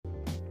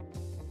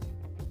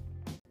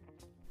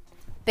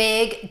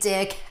Big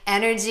dick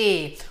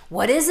energy.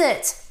 What is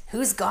it?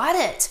 Who's got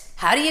it?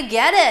 How do you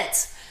get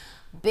it?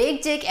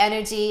 Big dick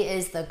energy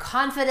is the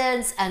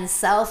confidence and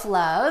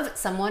self-love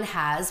someone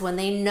has when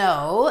they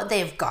know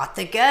they've got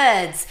the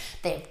goods.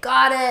 They've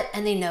got it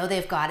and they know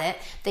they've got it.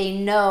 They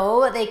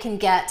know they can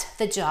get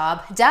the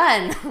job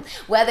done.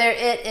 Whether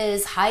it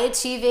is high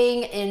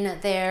achieving in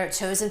their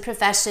chosen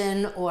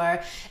profession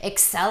or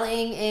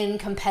excelling in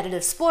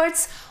competitive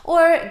sports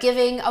or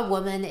giving a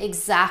woman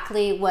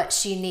exactly what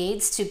she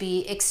needs to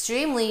be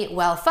extremely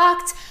well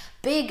fucked,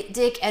 big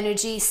dick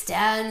energy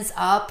stands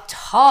up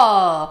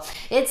tall.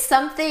 It's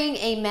something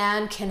a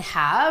man can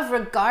have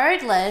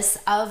regardless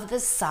of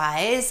the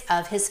size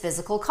of his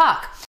physical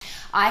cock.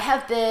 I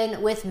have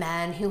been with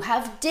men who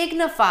have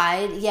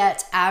dignified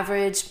yet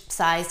average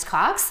sized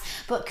cocks,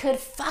 but could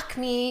fuck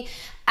me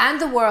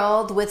and the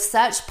world with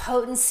such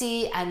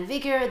potency and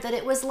vigor that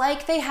it was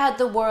like they had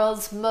the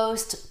world's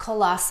most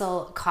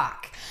colossal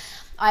cock.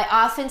 I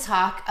often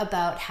talk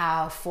about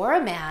how, for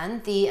a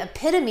man, the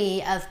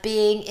epitome of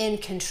being in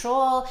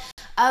control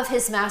of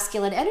his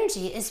masculine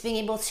energy is being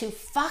able to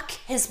fuck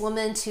his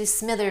woman to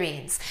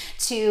smithereens,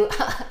 to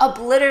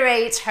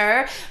obliterate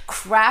her,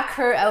 crack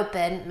her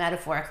open,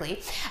 metaphorically,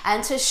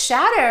 and to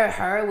shatter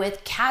her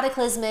with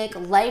cataclysmic,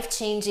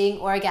 life-changing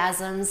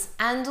orgasms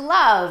and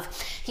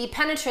love. He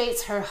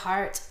penetrates her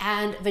heart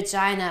and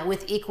vagina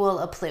with equal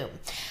aplomb.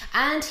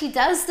 And he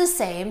does the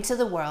same to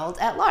the world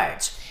at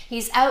large.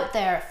 He's out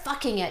there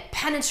fucking it,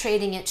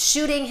 penetrating it,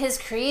 shooting his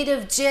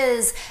creative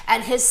jizz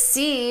and his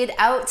seed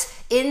out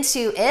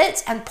into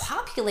it and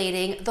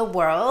populating the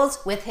world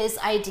with his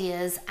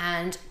ideas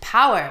and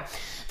power.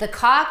 The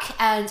cock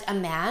and a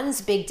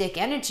man's big dick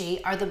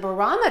energy are the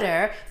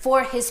barometer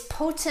for his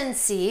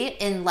potency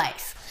in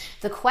life.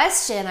 The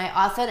question I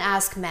often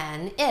ask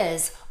men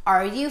is,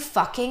 are you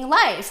fucking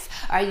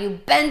life? Are you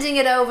bending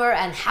it over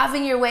and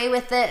having your way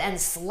with it and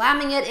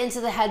slamming it into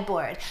the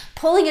headboard,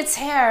 pulling its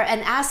hair and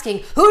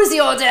asking, who's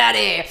your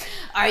daddy?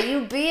 Are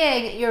you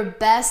being your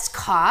best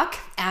cock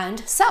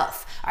and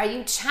self? Are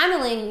you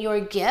channeling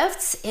your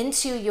gifts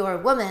into your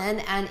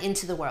woman and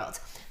into the world?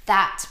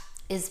 That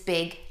is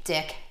big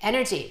dick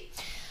energy.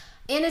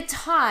 In a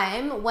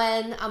time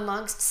when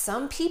amongst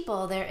some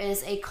people there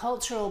is a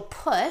cultural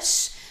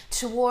push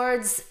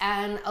towards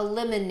an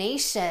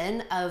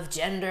elimination of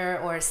gender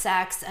or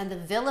sex and the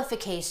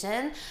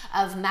vilification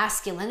of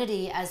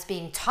masculinity as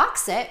being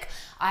toxic,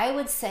 I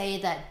would say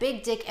that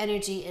big dick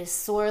energy is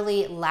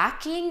sorely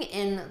lacking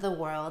in the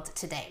world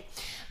today.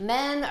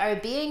 Men are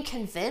being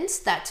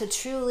convinced that to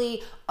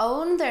truly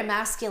own their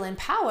masculine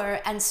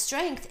power and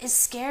strength is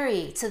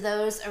scary to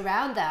those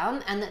around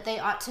them and that they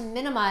ought to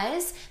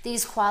minimize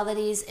these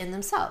qualities in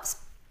themselves.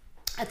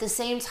 At the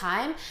same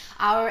time,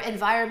 our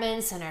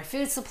environments and our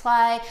food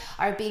supply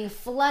are being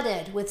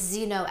flooded with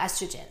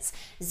xenoestrogens.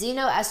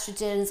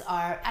 Xenoestrogens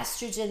are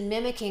estrogen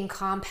mimicking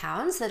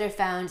compounds that are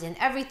found in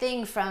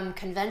everything from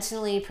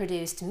conventionally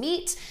produced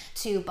meat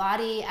to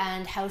body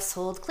and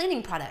household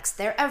cleaning products.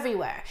 They're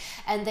everywhere.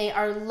 And they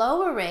are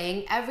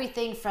lowering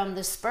everything from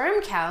the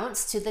sperm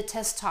counts to the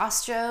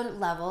testosterone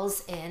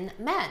levels in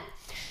men.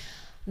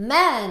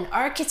 Men,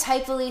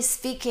 archetypally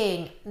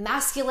speaking,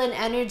 masculine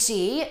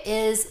energy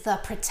is the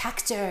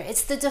protector.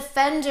 It's the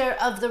defender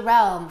of the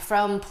realm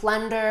from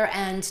plunder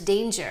and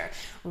danger.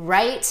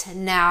 Right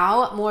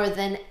now, more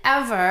than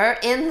ever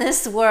in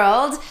this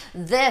world,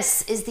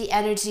 this is the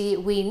energy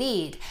we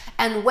need.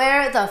 And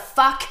where the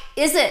fuck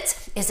is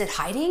it? Is it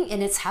hiding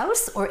in its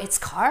house or its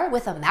car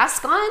with a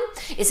mask on?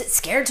 Is it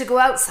scared to go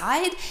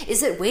outside?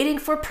 Is it waiting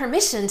for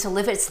permission to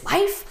live its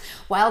life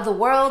while the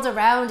world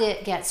around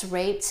it gets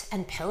raped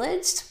and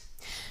pillaged?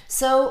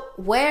 So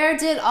where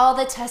did all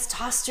the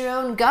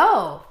testosterone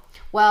go?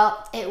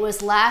 Well, it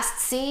was last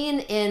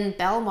seen in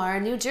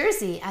Belmar, New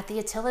Jersey at the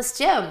Atilis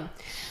Gym.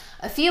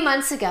 A few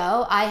months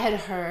ago, I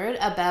had heard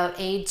about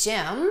a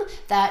gym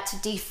that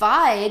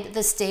defied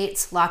the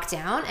state's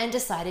lockdown and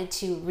decided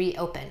to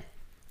reopen.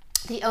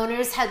 The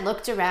owners had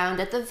looked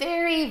around at the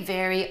very,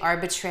 very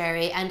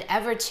arbitrary and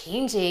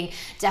ever-changing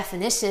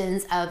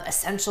definitions of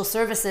essential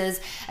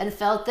services and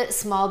felt that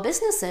small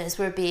businesses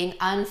were being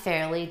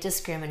unfairly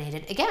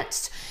discriminated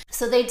against.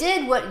 So they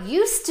did what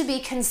used to be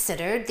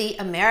considered the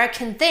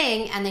American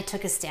thing and they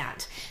took a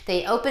stand.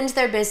 They opened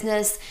their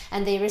business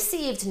and they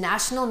received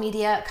national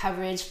media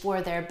coverage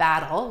for their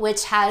battle,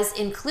 which has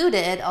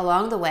included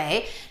along the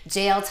way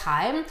jail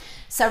time,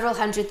 several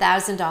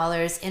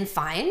 $100,000 in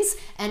fines,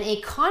 and a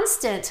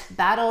constant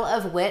battle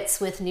of wits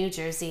with New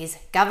Jersey's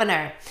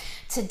governor.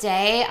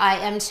 Today, I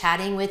am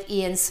chatting with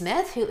Ian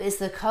Smith, who is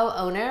the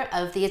co-owner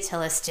of the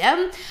Atilis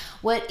Gym.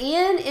 What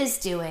Ian is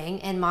doing,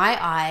 in my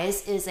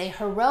eyes, is a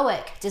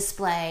heroic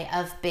display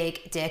of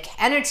big dick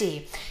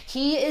energy.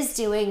 He is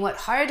doing what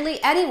hardly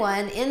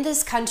anyone in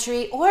this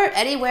country or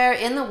anywhere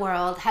in the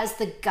world has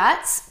the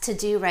guts to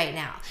do right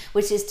now,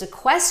 which is to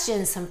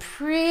question some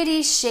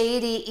pretty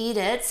shady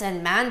edicts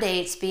and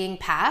mandates being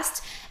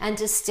passed and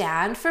to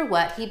stand for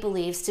what he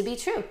believes to be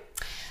true.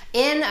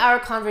 In our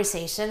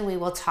conversation, we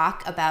will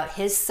talk about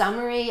his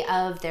summary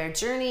of their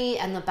journey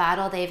and the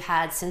battle they've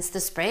had since the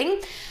spring,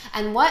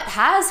 and what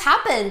has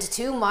happened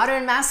to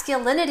modern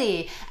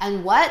masculinity,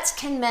 and what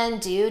can men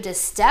do to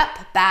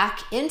step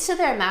back into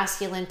their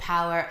masculine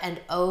power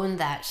and own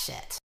that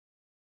shit.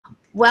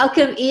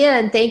 Welcome,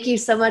 Ian. Thank you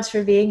so much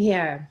for being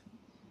here.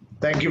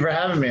 Thank you for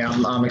having me.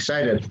 I'm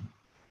excited.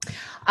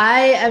 I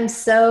am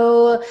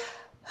so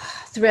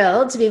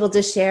thrilled to be able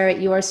to share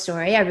your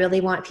story. I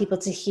really want people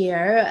to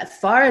hear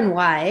far and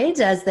wide,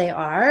 as they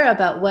are,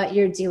 about what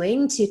you're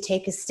doing to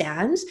take a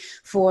stand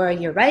for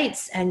your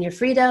rights and your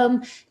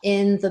freedom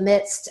in the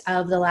midst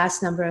of the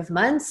last number of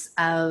months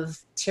of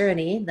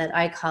tyranny, that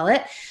I call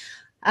it.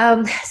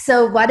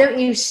 So why don't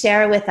you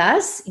share with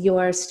us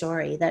your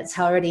story that's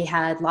already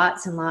had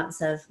lots and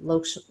lots of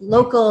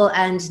local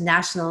and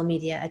national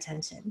media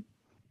attention?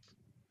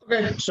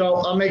 Okay, so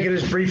I'll make it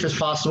as brief as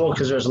possible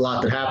because there's a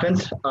lot that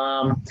happened.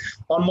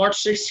 On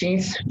March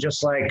 16th,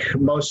 just like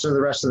most of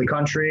the rest of the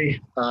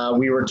country,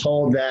 we were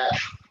told that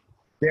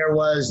there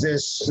was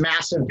this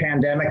massive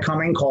pandemic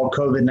coming called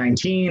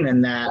COVID-19,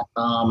 and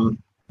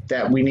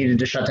that we needed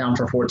to shut down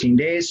for 14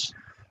 days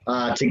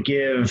to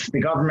give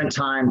the government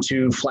time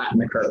to flatten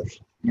the curve.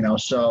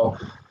 So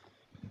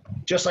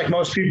just like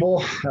most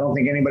people, I don't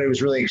think anybody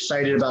was really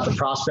excited about the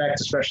prospect,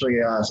 especially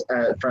as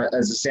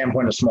a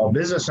standpoint of small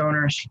business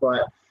owners.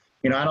 But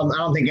I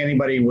don't think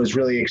anybody was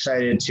really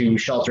excited to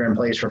shelter in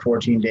place for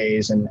 14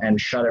 days and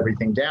shut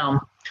everything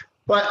down.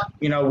 But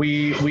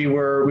we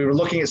were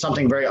looking at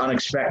something very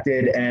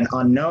unexpected and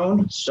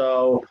unknown.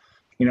 So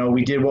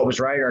we did what was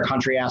right. Our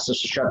country asked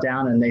us to shut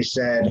down, and they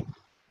said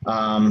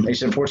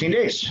 14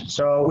 days.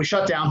 So we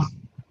shut down.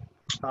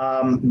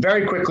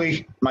 Very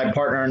quickly, my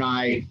partner and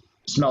I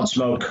smelled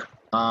smoke,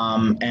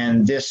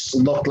 and this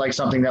looked like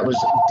something that was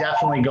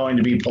definitely going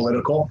to be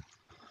political.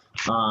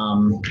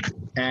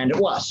 And it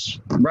was.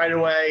 Right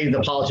away,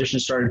 the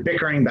politicians started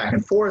bickering back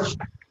and forth.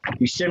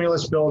 The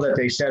stimulus bill that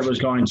they said was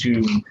going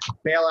to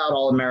bail out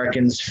all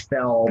Americans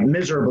fell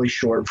miserably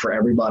short for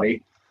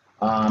everybody,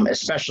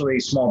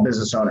 especially small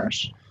business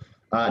owners.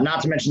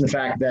 Not to mention the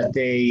fact that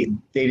they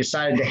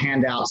decided to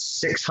hand out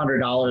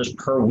 $600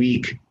 per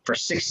week for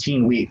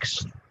 16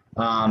 weeks.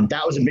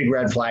 That was a big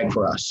red flag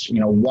for us.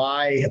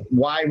 Why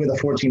with a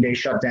 14-day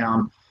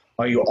shutdown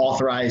are you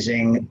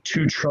authorizing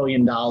 $2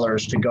 trillion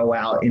to go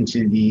out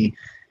into the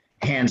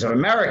hands of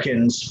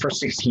Americans for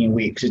 16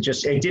 weeks? It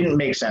didn't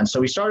make sense. So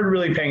we started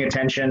really paying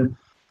attention.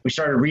 We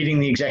started reading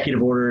the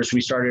executive orders.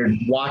 We started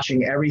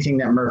watching everything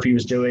that Murphy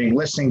was doing,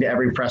 listening to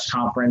every press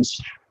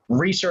conference,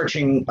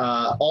 researching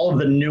all of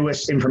the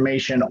newest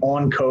information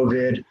on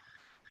COVID.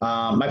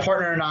 My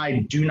partner and I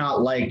do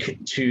not like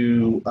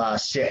to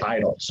sit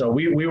idle. So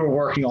we were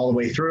working all the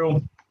way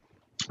through.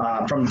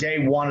 From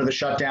day one of the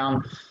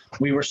shutdown,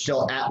 we were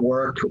still at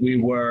work. We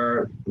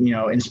were,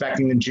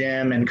 inspecting the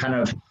gym and kind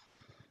of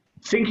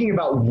thinking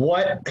about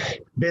what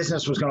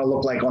business was going to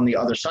look like on the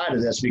other side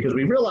of this, because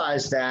we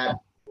realized that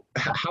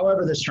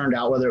however this turned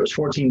out, whether it was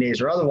 14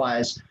 days or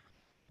otherwise,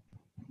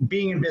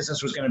 being in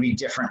business was going to be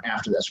different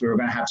after this. We were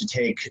going to have to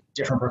take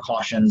different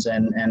precautions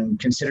and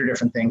consider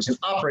different things and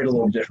operate a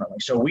little differently.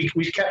 So we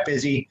kept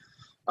busy.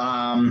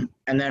 And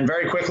then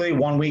very quickly,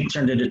 1 week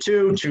turned into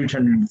two turned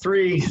into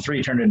three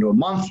turned into a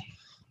month.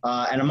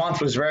 And a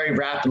month was very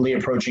rapidly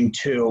approaching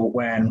 2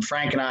 when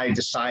Frank and I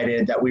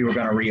decided that we were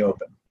going to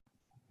reopen.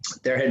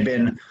 There had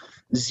been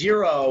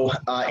zero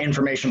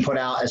information put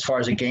out as far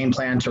as a game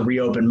plan to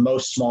reopen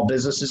most small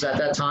businesses at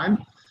that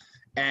time.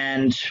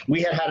 And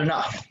we had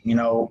enough.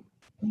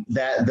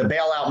 That the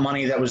bailout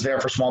money that was there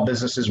for small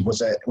businesses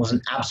was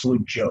an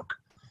absolute joke.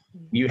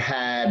 You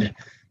had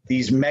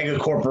these mega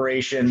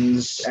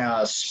corporations,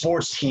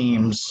 sports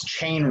teams,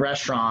 chain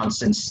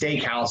restaurants and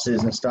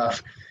steakhouses and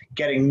stuff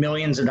getting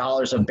millions of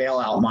dollars of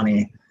bailout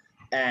money,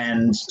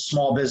 and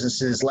small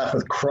businesses left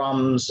with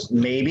crumbs,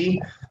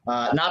 maybe.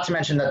 Not to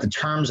mention that the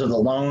terms of the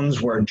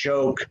loans were a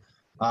joke.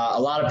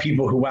 A lot of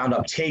people who wound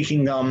up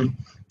taking them,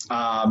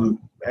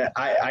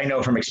 I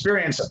know from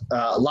experience,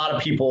 a lot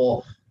of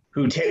people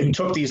who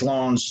took these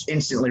loans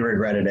instantly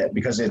regretted it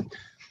because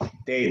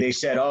they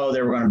said, oh,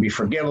 they were going to be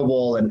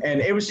forgivable. And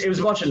it was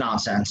a bunch of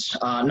nonsense.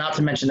 Not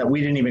to mention that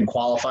we didn't even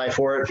qualify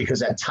for it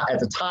because at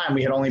the time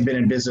we had only been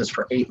in business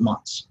for 8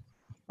 months.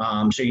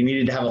 So you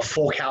needed to have a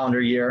full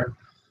calendar year.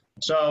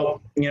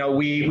 So,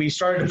 we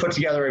started to put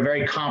together a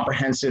very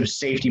comprehensive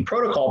safety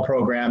protocol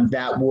program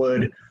that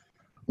would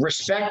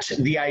respect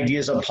the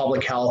ideas of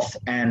public health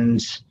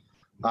and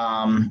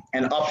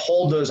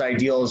uphold those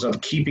ideals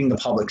of keeping the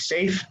public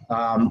safe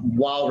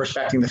while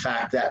respecting the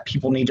fact that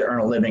people need to earn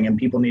a living and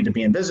people need to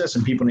be in business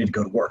and people need to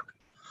go to work.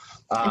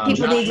 And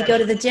people need to go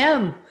to the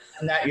gym.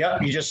 And that,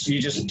 yep, you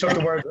just took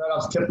the words right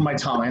off the tip of my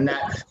tongue. And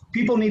that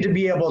people need to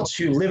be able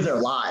to live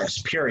their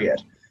lives,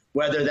 period.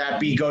 Whether that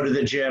be go to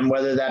the gym,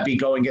 whether that be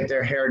go and get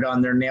their hair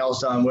done, their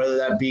nails done, whether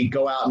that be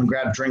go out and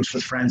grab drinks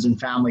with friends and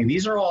family.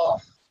 These are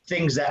all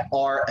things that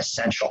are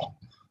essential.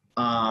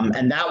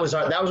 And that was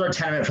our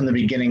tenet from the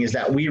beginning, is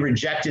that we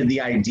rejected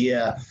the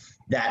idea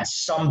that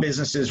some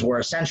businesses were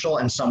essential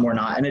and some were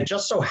not. And it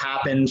just so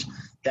happened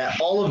that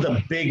all of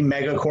the big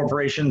mega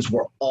corporations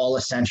were all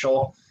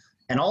essential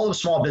and all of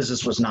small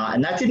business was not.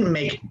 And that didn't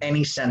make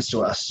any sense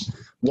to us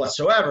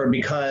whatsoever,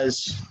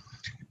 because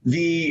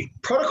the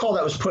protocol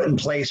that was put in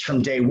place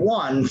from day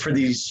one for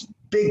these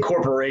big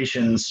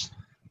corporations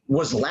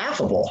was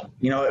laughable.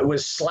 It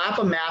was slap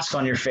a mask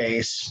on your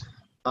face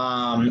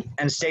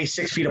and stay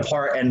 6 feet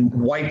apart and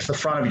wipe the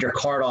front of your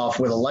cart off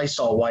with a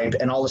Lysol wipe,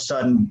 and all of a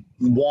sudden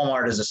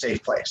Walmart is a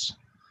safe place.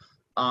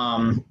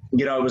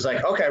 It was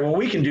like, okay, well,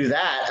 we can do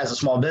that as a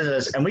small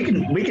business, and we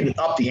can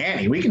up the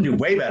ante. We can do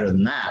way better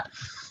than that.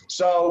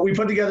 So we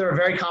put together a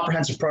very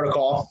comprehensive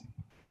protocol.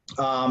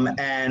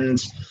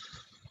 And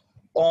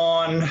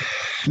on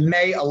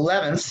May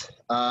 11th,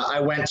 I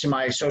went to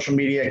my social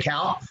media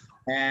account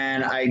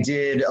and I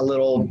did a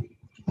little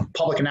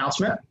public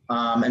announcement.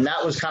 And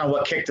that was kind of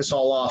what kicked us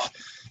all off.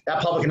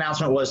 That public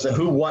announcement was the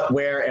who, what,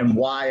 where, and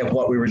why of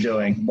what we were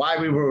doing, why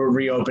we were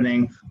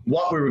reopening,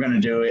 what we were going to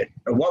do it,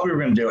 or what we were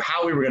going to do,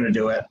 how we were going to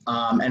do it,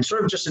 and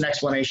sort of just an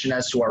explanation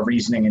as to our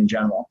reasoning in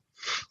general.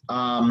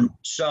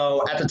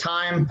 So at the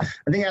time,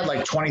 I think I had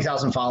like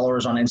 20,000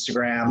 followers on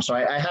Instagram. So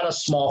I had a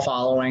small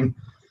following,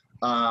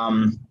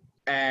 and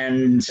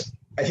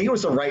I think it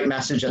was the right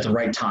message at the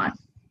right time,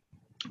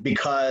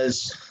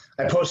 because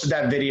I posted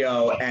that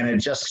video and it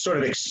just sort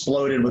of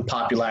exploded with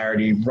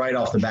popularity right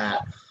off the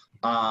bat,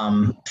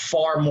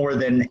 far more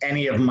than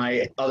any of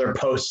my other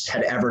posts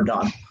had ever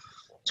done.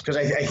 Because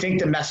I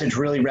think the message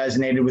really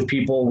resonated with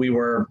people. We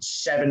were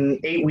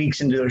 7-8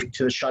 weeks into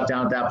the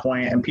shutdown at that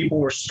point, and people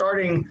were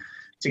starting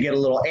to get a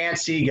little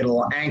antsy, get a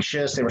little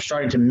anxious. They were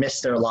starting to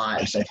miss their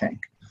lives, I think.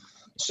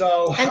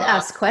 So and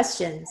ask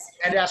questions.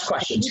 And ask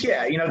questions.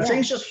 Yeah,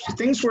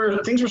 things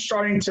were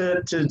starting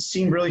to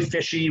seem really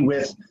fishy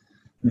with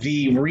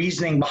the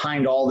reasoning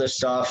behind all this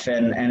stuff,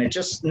 and it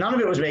just, none of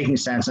it was making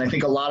sense. And I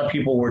think a lot of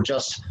people were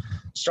just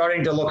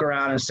starting to look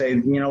around and say,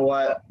 you know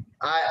what,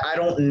 I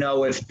don't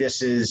know if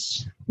this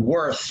is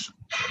worth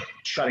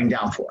shutting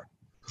down for.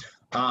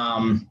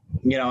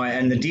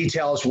 And the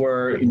details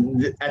were,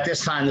 at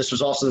this time, this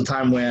was also the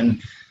time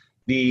when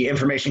the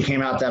information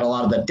came out that a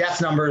lot of the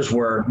death numbers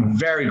were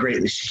very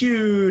greatly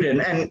skewed,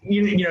 and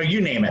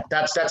you name it.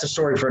 That's a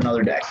story for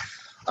another day.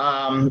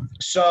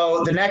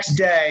 So the next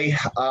day,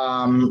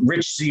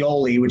 Rich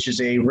Zeoli, which is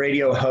a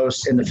radio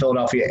host in the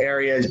Philadelphia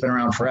area, he's been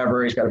around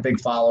forever, he's got a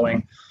big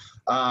following,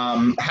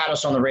 had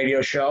us on the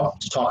radio show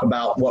to talk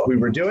about what we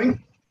were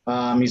doing.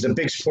 He's a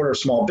big supporter of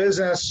small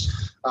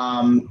business,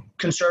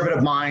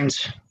 conservative mind,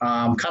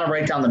 kind of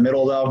right down the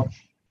middle though.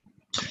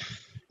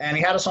 And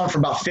he had us on for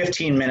about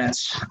 15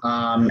 minutes.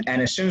 And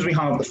as soon as we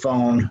hung up the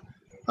phone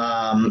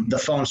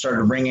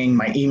started ringing,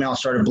 my email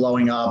started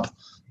blowing up.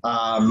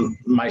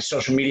 My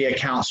social media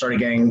account started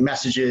getting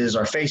messages,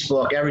 our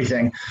Facebook,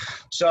 everything.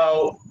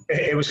 So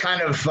it was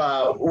kind of,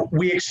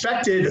 we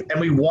expected and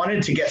we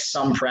wanted to get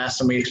some press,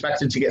 and we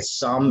expected to get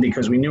some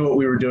because we knew what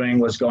we were doing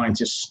was going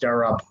to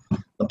stir up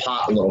the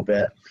pot a little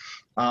bit.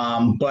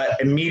 But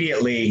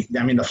immediately,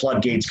 the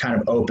floodgates kind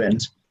of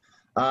opened.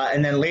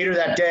 And then later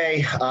that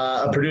day,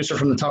 a producer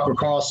from the Tucker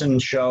Carlson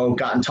show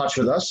got in touch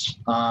with us.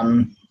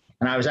 And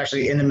I was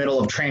actually in the middle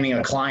of training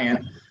a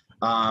client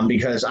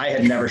because I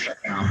had never shut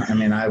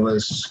down. I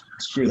was,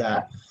 screw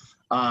that.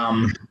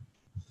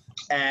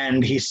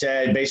 And he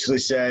basically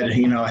said,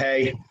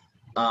 hey,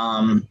 we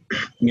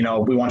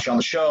want you on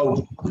the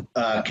show.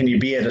 Can you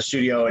be at a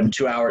studio in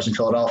 2 hours in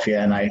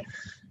Philadelphia? And I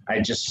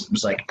just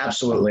was like,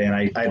 absolutely. And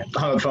I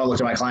hung up the phone,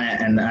 looked at my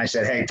client, and I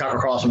said, hey, Tucker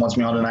Carlson wants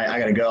me on tonight. I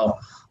got to go.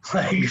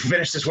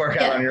 Finish this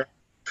workout on your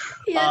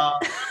I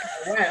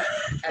went,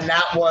 and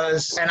that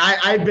was, and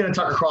I've been a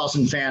Tucker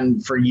Carlson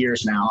fan for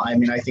years now. I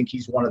think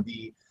he's one of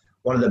the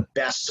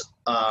best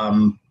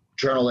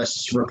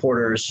journalists,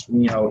 reporters,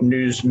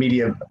 news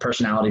media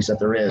personalities that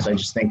there is. I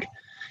just think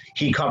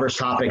he covers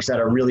topics that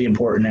are really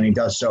important, and he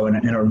does so in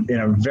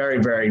a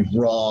very, very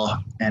raw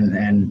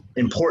and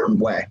important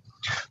way.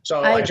 So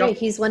I agree.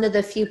 He's one of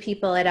the few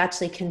people I'd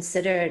actually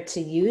consider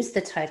to use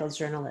the title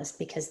journalist,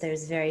 because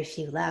there's very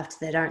few left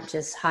that aren't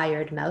just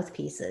hired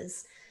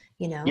mouthpieces,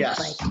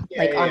 yes.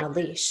 on a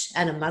leash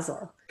and a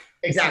muzzle.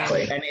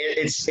 Exactly. So, and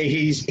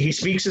he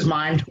speaks his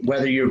mind,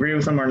 whether you agree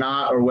with him or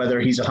not, or whether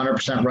he's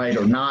 100% right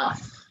or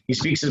not. He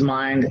speaks his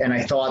mind. And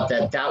I thought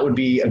that would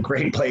be a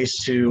great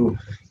place to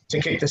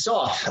kick this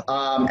off.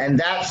 And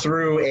that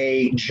threw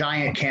a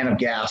giant can of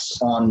gas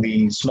on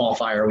the small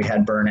fire we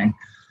had burning.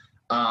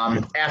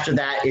 After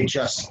that, it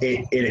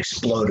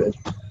exploded.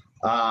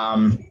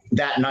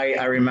 That night,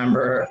 I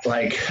remember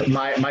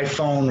my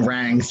phone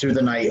rang through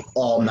the night,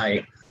 all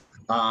night.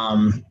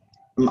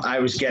 I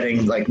was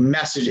getting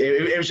messages.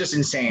 It was just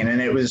insane. And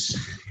it was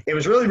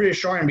really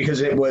reassuring,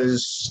 because it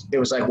was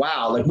like,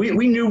 wow,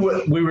 we knew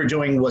what we were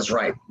doing was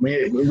right. We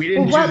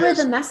didn't. What were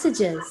the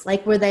messages?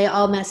 Were they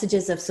all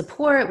messages of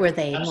support? Were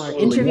they more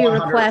interview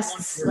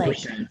requests?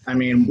 100%.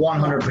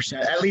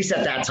 100%. At least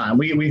at that time,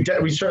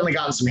 we've certainly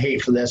gotten some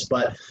hate for this,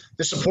 but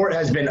the support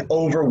has been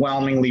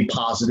overwhelmingly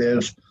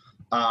positive.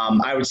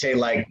 I would say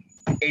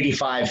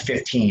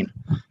 85-15.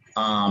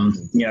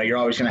 You're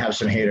always going to have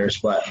some haters,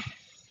 but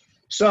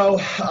so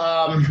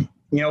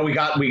we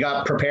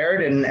got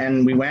prepared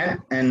and we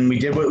went and we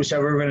did what we said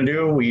we were going to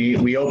do.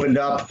 We opened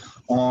up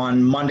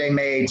on Monday,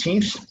 May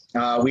 18th.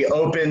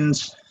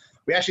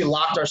 We actually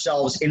locked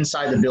ourselves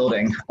inside the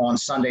building on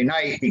Sunday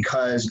night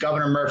because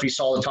Governor Murphy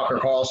saw the Tucker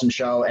Carlson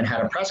show and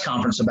had a press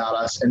conference about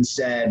us and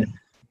said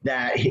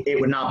that it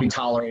would not be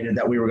tolerated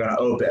that we were going to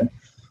open.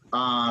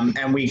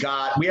 And we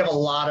have a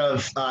lot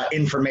of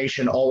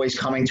information always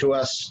coming to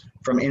us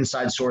from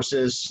inside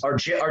sources. Our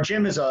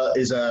gym is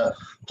a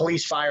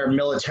police, fire,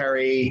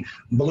 military,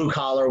 blue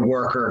collar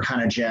worker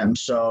kind of gym.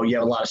 So you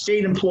have a lot of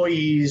state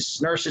employees,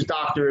 nurses,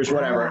 doctors,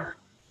 whatever.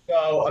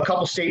 So a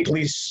couple state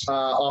police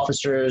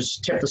officers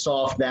tipped us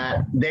off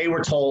that they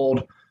were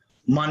told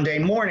Monday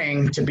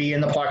morning to be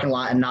in the parking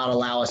lot and not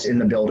allow us in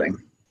the building.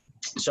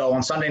 So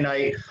on Sunday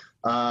night,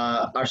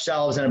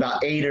 ourselves and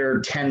about 8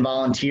 or 10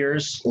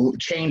 volunteers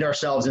chained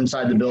ourselves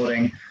inside the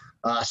building,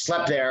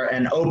 slept there,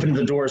 and opened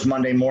the doors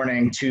Monday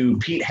morning to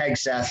Pete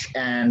Hegseth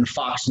and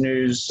Fox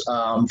News,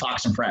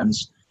 Fox and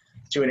Friends,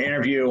 to an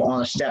interview on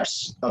the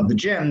steps of the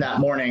gym that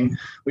morning.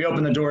 We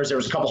opened the doors. There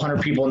was a couple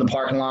hundred people in the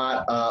parking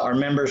lot. Our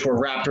members were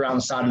wrapped around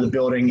the side of the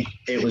building.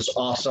 It was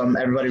awesome.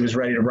 Everybody was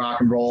ready to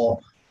rock and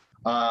roll.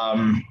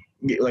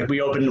 Like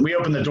we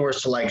opened the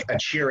doors to like a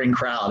cheering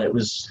crowd. It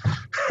was,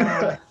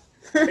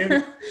 it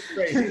was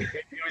crazy.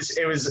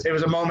 It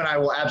was a moment I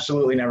will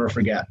absolutely never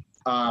forget.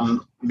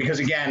 Because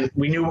again,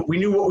 we knew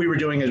what we were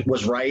doing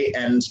was right.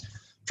 And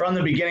from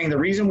the beginning, the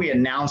reason we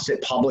announced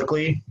it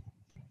publicly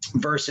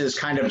versus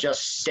kind of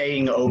just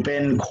staying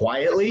open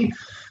quietly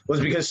was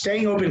because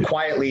staying open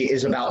quietly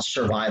is about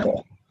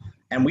survival.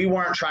 And we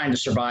weren't trying to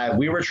survive.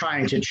 We were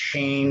trying to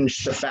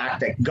change the fact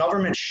that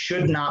government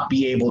should not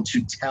be able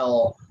to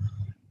tell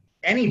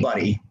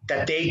anybody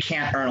that they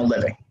can't earn a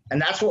living. And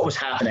that's what was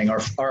happening.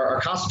 Our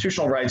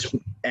constitutional rights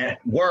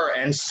were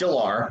and still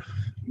are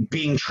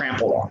being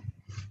trampled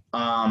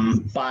on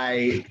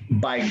by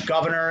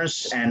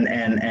governors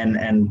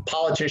and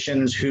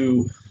politicians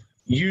who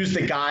use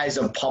the guise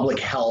of a public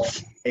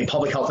health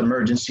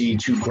emergency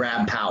to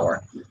grab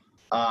power.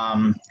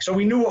 So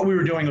we knew what we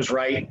were doing was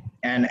right,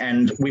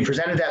 and we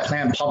presented that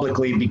plan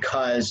publicly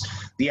because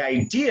the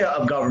idea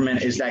of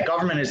government is that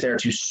government is there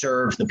to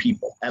serve the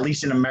people. At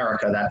least in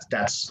America,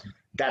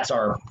 that's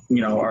our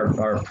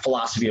our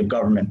philosophy of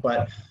government.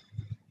 But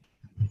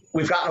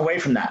we've gotten away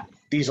from that.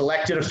 These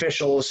elected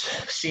officials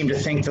seem to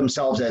think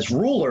themselves as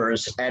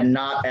rulers and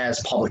not as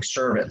public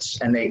servants,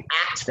 and they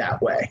act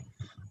that way.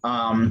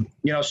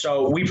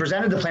 So we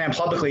presented the plan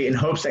publicly in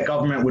hopes that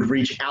government would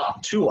reach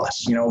out to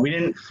us. We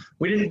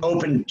didn't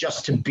open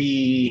just to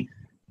be,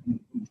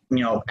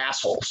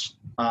 assholes.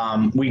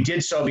 We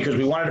did so because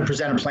we wanted to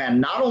present a plan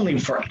not only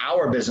for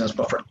our business,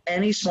 but for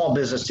any small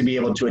business to be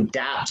able to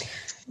adapt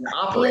and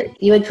operate.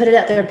 You would put it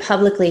out there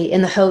publicly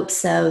in the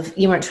hopes of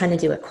you weren't trying to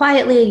do it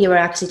quietly. You were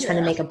actually trying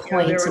to make a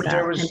point.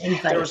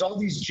 There was all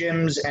these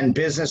gyms and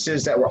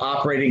businesses that were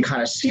operating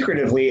kind of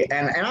secretively.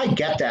 And I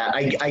get that.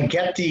 I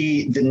get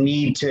the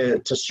need to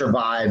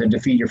survive and to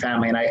feed your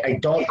family. And I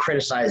don't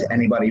criticize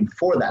anybody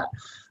for that.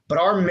 But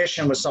our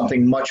mission was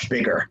something much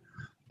bigger.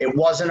 It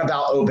wasn't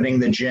about opening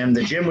the gym.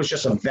 The gym was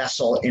just a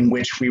vessel in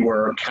which we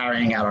were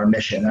carrying out our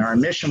mission. And our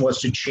mission was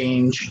to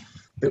change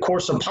the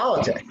course of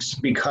politics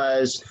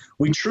because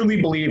we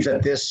truly believe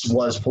that this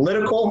was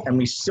political, and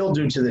we still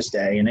do to this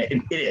day. And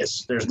it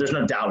is. There's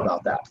no doubt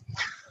about that.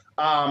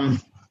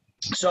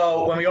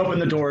 So when we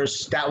opened the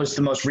doors, that was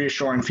the most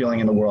reassuring feeling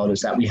in the world, is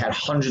that we had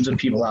hundreds of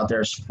people out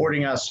there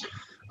supporting us.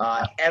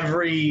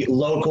 Every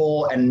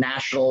local and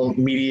national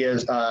media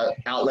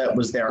outlet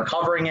was there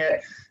covering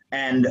it.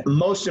 And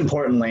most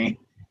importantly,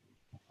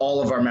 all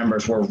of our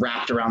members were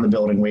wrapped around the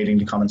building waiting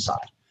to come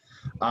inside.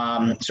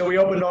 So we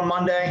opened on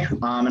Monday,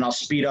 and I'll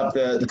speed up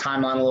the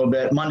timeline a little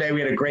bit. Monday, we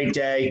had a great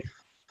day.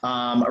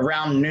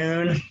 Around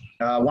noon,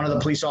 one of the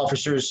police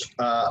officers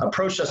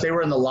approached us. They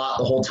were in the lot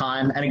the whole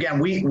time. And again,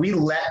 we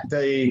let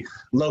the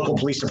local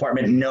police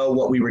department know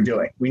what we were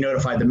doing. We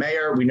notified the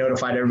mayor. We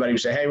notified everybody. We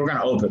said, hey, we're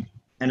going to open.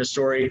 End of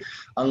story.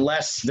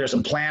 Unless there's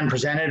a plan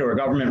presented or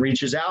government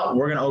reaches out,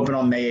 we're going to open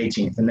on May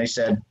 18th. And they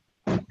said,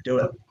 do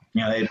it.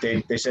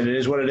 They said, it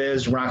is what it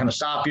is. We're not going to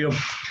stop you.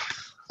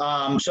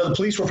 So the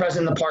police were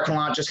present in the parking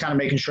lot, just kind of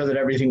making sure that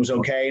everything was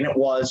okay, and it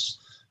was.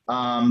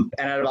 And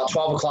at about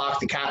 12 o'clock,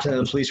 the captain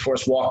of the police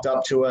force walked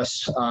up to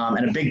us,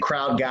 and a big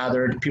crowd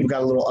gathered. People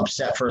got a little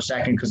upset for a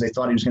second because they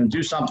thought he was going to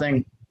do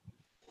something.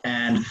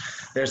 And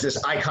there's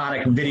this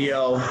iconic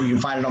video, you can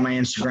find it on my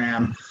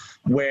Instagram,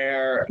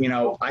 where,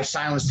 I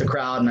silenced the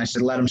crowd and I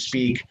said, let him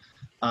speak.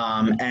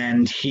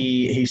 And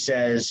he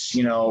says,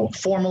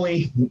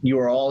 formally, you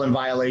are all in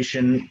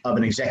violation of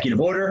an executive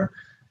order.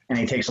 And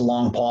he takes a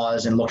long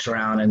pause and looks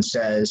around and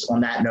says, on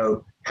that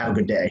note, have a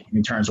good day. And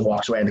he turns and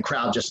walks away, and the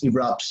crowd just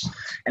erupts.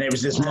 And it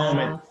was this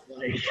moment,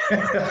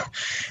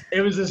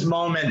 it was this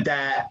moment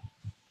that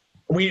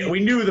we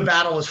knew the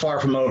battle was far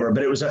from over,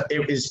 but it was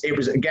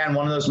again,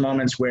 one of those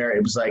moments where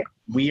it was like,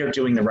 we are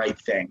doing the right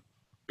thing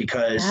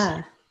because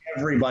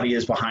everybody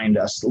is behind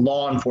us.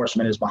 Law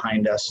enforcement is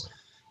behind us,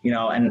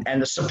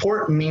 and the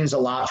support means a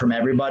lot from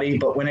everybody.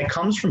 But when it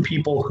comes from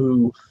people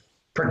who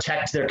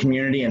protect their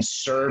community and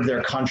serve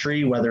their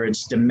country, whether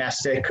it's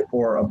domestic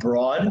or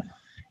abroad,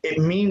 it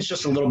means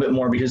just a little bit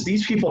more because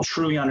these people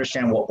truly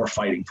understand what we're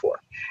fighting for.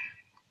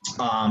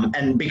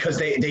 And because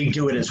they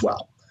do it as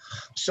well.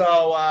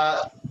 So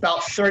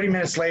about 30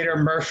 minutes later,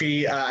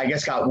 Murphy, I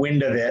guess, got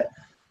wind of it.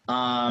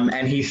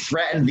 And he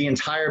threatened the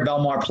entire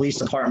Belmar Police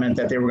Department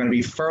that they were going to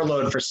be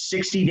furloughed for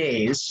 60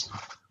 days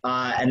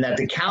and that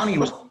the county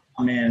was going to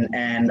come in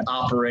and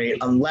operate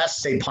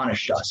unless they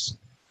punished us.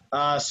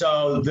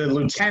 So the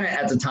lieutenant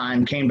at the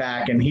time came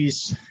back, and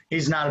he's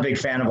not a big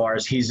fan of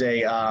ours. He's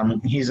a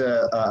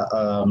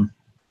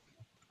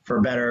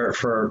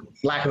for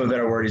lack of a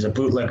better word, he's a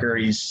bootlicker.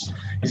 He's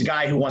a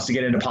guy who wants to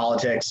get into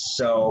politics.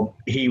 So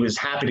he was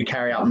happy to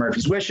carry out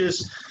Murphy's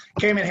wishes.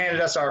 Came and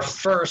handed us our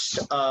first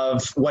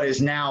of what is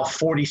now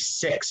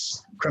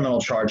 46 criminal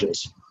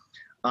charges.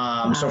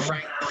 So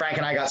Frank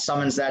and I got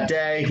summons that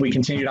day. We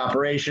continued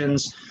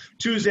operations.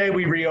 Tuesday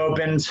we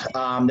reopened.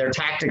 Their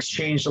tactics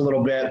changed a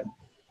little bit.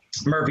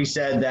 Murphy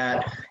said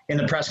that in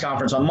the press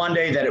conference on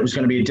Monday that it was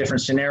going to be a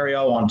different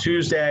scenario on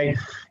Tuesday.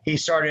 He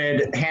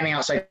started handing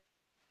out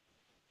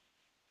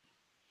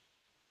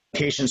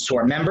citations to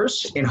our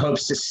members in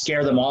hopes to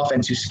scare them off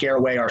and to scare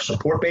away our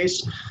support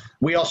base.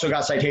 We also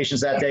got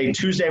citations that day.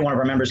 Tuesday, one of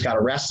our members got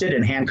arrested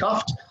and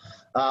handcuffed.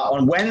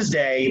 On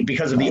Wednesday,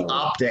 because of the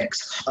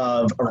optics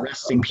of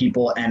arresting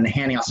people and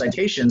handing out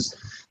citations,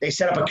 they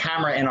set up a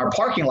camera in our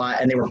parking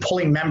lot and they were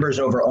pulling members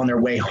over on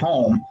their way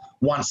home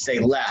once they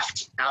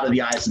left out of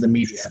the eyes of the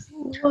media.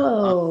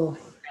 Whoa.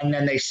 And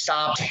then they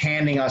stopped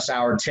handing us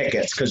our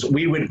tickets because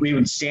we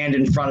would stand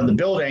in front of the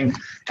building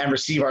and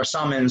receive our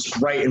summons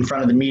right in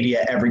front of the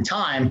media every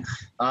time.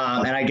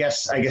 And I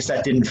guess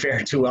that didn't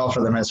fare too well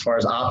for them as far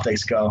as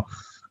optics go.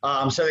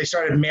 So they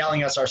started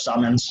mailing us our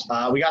summons.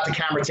 We got the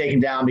camera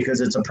taken down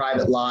because it's a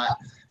private lot.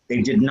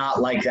 They did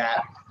not like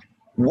that.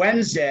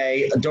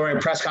 Wednesday, during a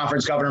press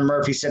conference, Governor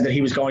Murphy said that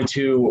he was going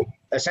to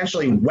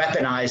essentially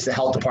weaponize the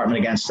health department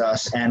against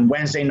us. And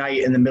Wednesday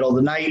night, in the middle of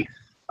the night,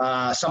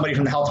 somebody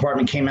from the health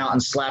department came out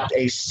and slapped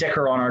a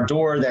sticker on our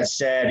door that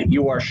said,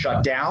 "You are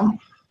shut down,"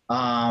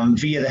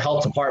 via the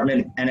health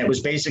department. And it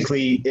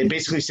basically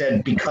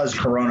said, because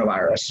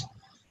coronavirus.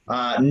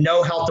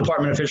 No health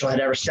department official had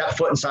ever stepped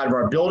foot inside of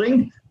our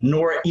building,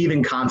 nor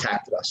even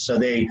contacted us. So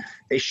they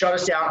shut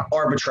us down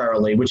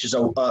arbitrarily, which is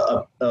a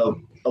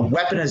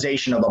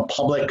weaponization of a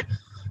public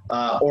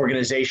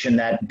organization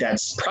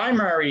that's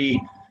primary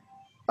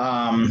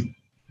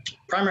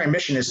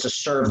mission is to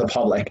serve the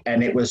public,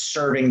 and it was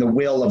serving the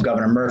will of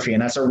Governor Murphy.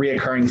 And that's a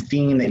reoccurring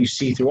theme that you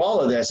see through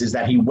all of this, is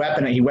that he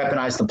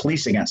weaponized the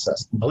police against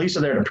us. The police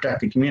are there to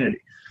protect the community,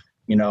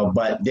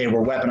 but they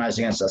were weaponized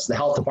against us. The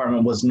health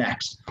department was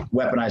next,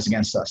 weaponized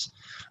against us.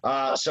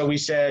 So we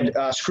said,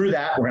 screw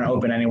that, we're going to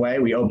open anyway.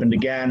 We opened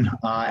again.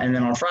 And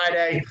then on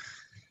Friday,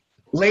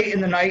 late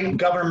in the night,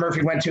 Governor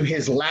Murphy went to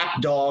his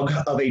lapdog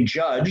of a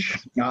judge,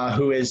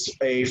 who is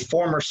a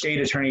former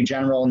state attorney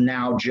general,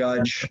 now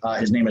judge.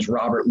 His name is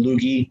Robert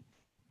Lugie.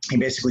 He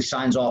basically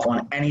signs off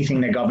on anything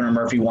that Governor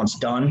Murphy wants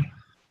done.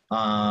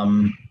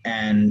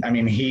 And I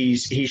mean,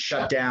 he's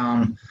shut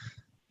down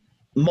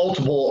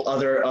multiple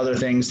other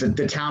things.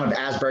 The town of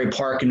Asbury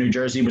Park in New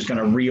Jersey was going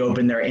to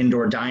reopen their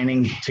indoor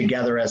dining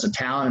together as a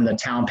town, and the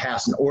town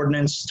passed an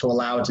ordinance to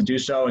allow it to do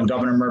so. And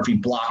Governor Murphy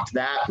blocked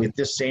that with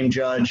this same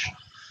judge.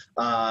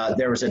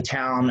 There was a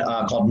town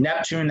called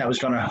Neptune that was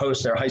going to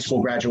host their high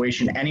school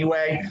graduation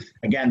anyway.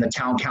 Again, the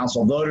town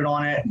council voted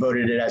on it,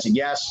 voted it as a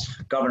yes.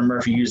 Governor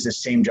Murphy used this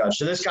same judge.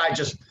 So this guy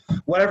just,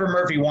 whatever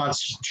Murphy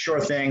wants, sure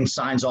thing,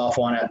 signs off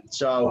on it.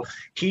 So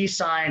he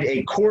signed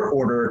a court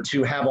order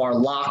to have our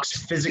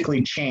locks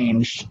physically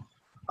changed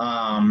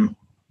on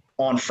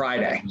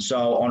Friday.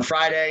 So on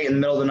Friday, in the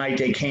middle of the night,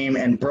 they came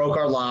and broke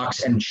our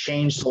locks and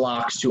changed the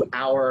locks to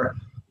our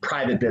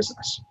private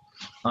business.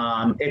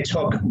 It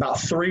took about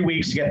 3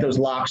 weeks to get those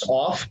locks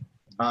off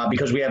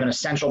because we have an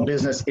essential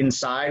business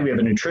inside. We have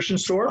a nutrition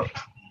store.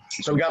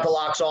 So we got the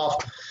locks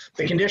off.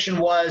 The condition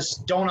was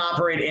don't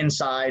operate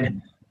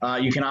inside.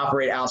 You can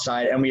operate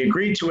outside. And we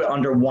agreed to it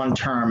under one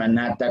term. And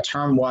that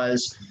term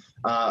was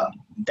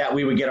that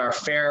we would get our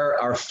fair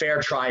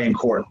try in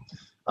court.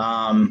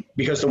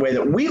 Because the way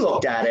that we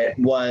looked at it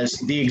was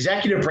the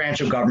executive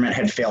branch of government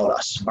had failed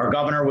us. Our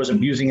governor was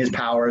abusing his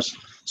powers.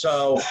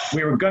 So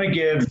we were going to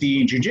give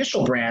the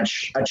judicial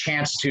branch a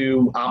chance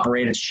to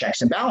operate its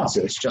checks and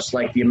balances, just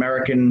like the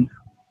American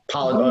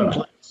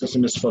political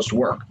system is supposed to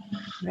work.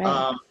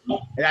 Right.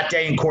 That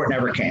day in court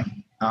never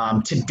came.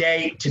 To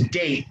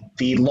date,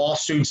 the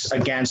lawsuits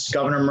against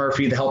Governor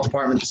Murphy, the health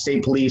department, the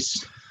state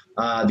police,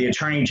 the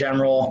attorney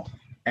general,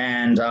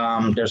 and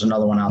there's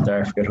another one out there,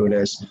 I forget who it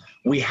is.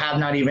 We have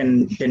not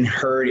even been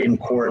heard in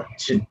court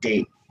to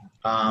date.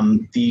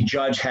 The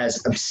judge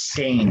has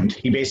abstained.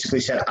 He basically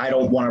said, I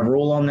don't want to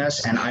rule on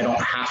this and I don't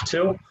have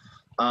to.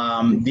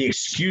 The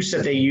excuse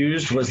that they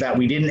used was that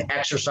we didn't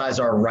exercise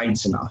our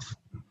rights enough,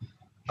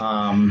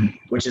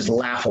 which is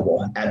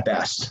laughable at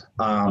best.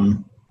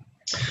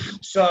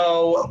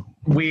 So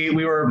we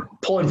were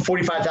pulling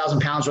 45,000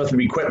 pounds worth of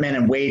equipment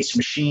and weights,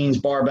 machines,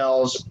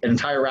 barbells, an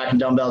entire rack of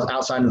dumbbells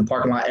outside of the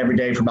parking lot every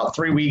day for about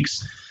 3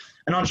 weeks.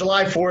 And on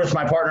July 4th,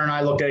 my partner and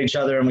I looked at each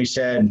other and we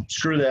said,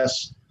 screw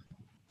this.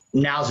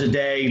 Now's the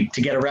day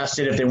to get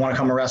arrested. If they want to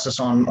come arrest us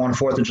on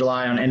 4th of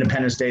July on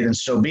Independence Day, then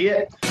so be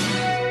it.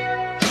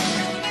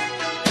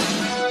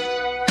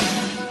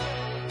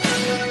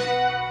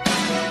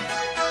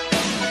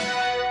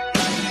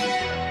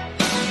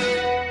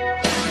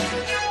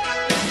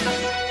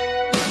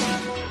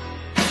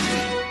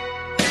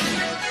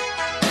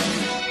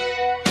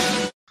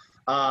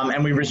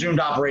 And we resumed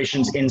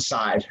operations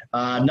inside.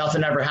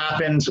 Nothing ever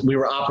happened. We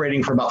were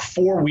operating for about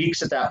 4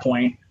 weeks at that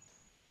point,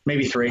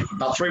 maybe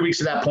about 3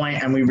 weeks at that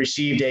point, and we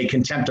received a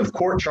contempt of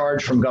court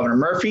charge from Governor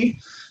Murphy.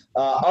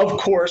 Of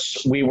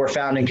course, we were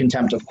found in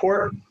contempt of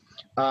court,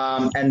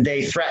 and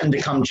they threatened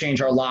to come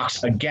change our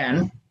locks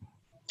again.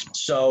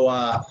 So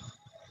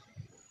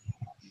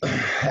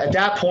at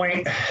that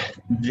point,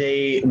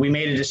 we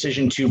made a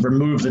decision to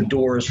remove the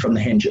doors from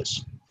the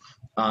hinges.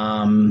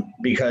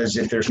 Because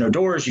if there's no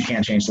doors, you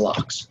can't change the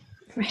locks.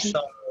 Right.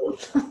 So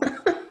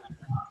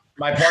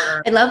my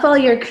partner, I love all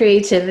your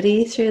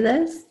creativity through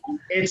this.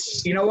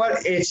 It's, you know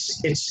what?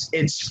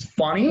 It's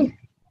funny,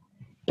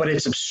 but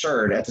it's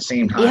absurd at the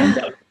same time.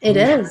 Yeah, it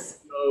is.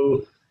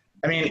 So,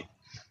 I mean,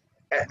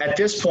 at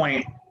this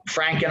point,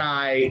 Frank and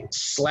I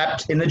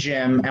slept in the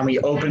gym and we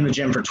opened the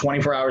gym for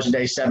 24 hours a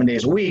day, 7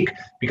 days a week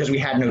because we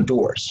had no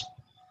doors.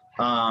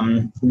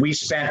 We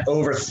spent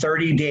over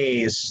 30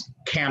 days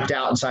camped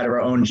out inside of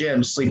our own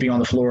gym, sleeping on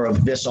the floor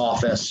of this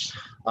office,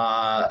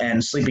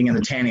 and sleeping in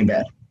the tanning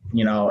bed,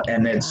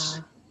 and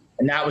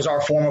and that was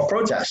our form of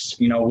protest.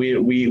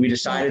 We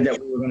decided that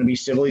we were going to be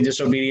civilly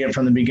disobedient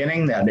from the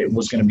beginning, that it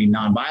was going to be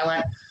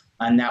nonviolent,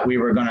 and that we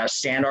were going to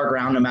stand our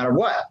ground no matter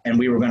what. And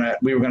we were going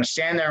to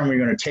stand there and we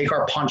were going to take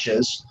our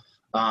punches,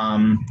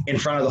 in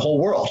front of the whole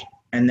world.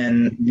 And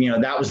then,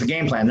 that was the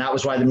game plan. That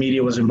was why the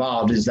media was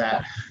involved, is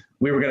that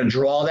we were going to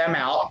draw them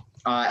out,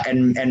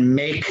 and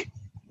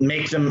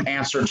make them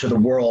answer to the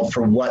world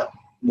for what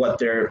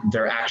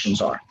their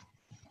actions are.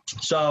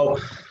 So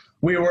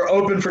we were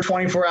open for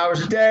 24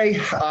 hours a day,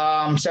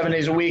 7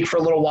 days a week for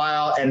a little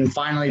while. And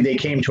finally they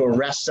came to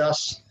arrest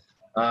us,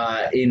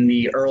 in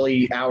the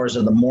early hours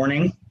of the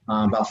morning,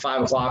 about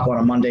 5 o'clock on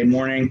a Monday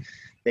morning.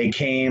 They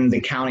came,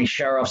 the county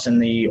sheriffs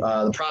and the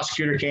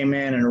prosecutor came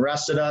in and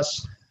arrested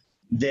us.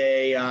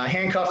 They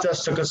handcuffed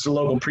us, took us to the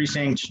local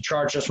precinct,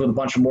 charged us with a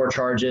bunch of more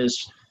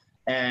charges,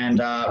 and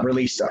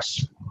released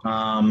us.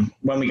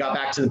 When we got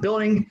back to the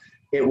building,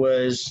 it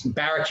was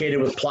barricaded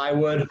with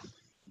plywood.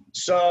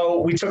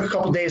 So we took a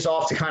couple days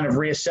off to kind of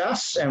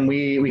reassess, and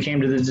we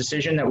came to the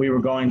decision that we were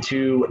going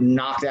to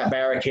knock that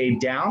barricade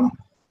down,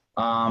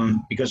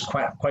 because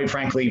quite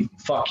frankly,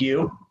 fuck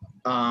you.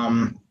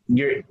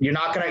 You're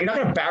not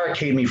gonna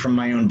barricade me from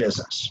my own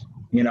business,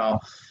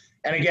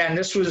 And again,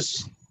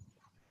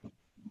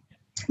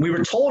 we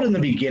were told in the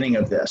beginning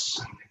of this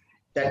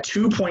that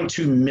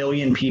 2.2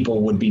 million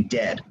people would be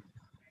dead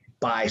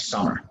by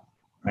summer,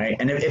 right?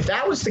 And if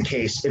that was the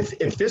case,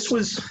 if this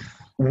was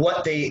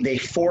what they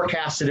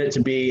forecasted it to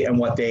be and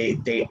what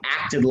they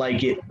acted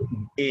like it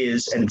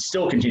is and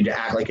still continue to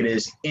act like it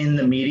is in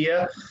the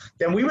media,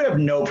 then we would have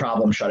no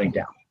problem shutting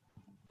down.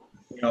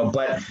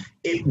 But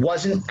it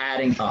wasn't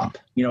adding up.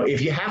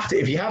 If you have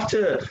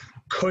to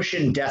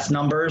cushion death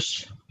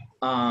numbers,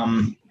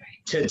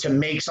 to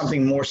make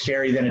something more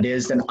scary than it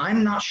is, then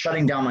I'm not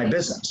shutting down my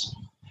business.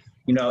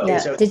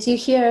 Did you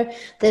hear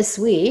this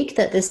week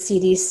that the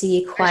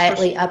CDC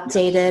quietly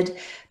updated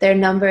their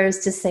numbers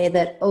to say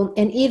that,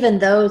 and even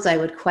those I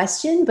would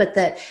question, but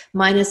that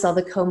minus all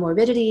the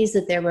comorbidities,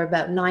 that there were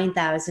about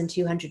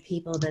 9,200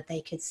 people that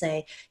they could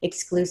say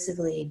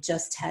exclusively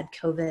just had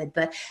COVID.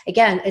 But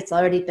again, it's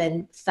already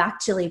been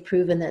factually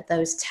proven that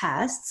those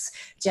tests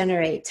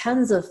generate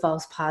tons of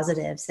false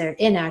positives. They're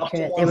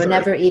inaccurate. They were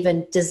never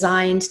even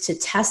designed to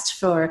test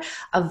for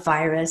a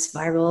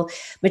viral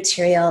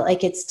material.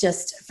 Like, it's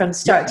just from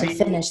start to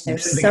finish,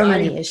 there's so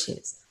many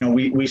issues.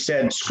 We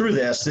said, screw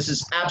this. This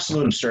is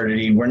absolute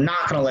absurdity. We're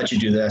not going to let you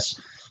do this.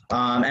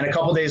 And a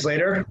couple days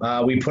later,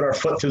 we put our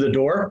foot through the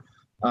door.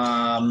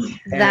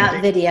 That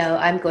video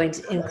I'm going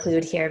to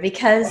include here,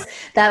 because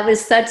that was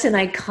such an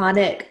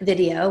iconic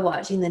video,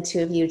 watching the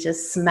two of you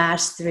just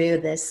smash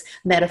through this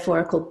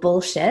metaphorical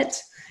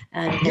bullshit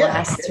and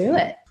blast through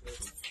it.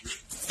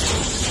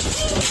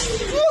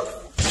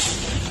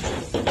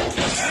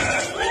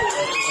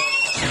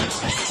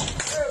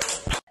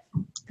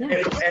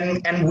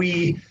 And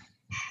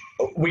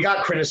we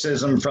got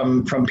criticism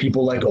from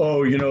people like,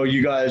 oh,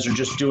 you guys are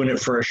just doing it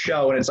for a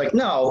show. And it's like,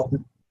 no,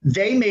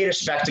 they made a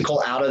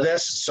spectacle out of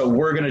this, so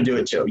we're going to do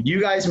it too.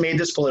 You guys made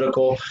this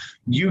political.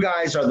 You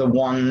guys are the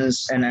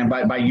ones, and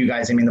by you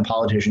guys, I mean the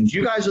politicians.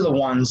 You guys are the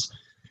ones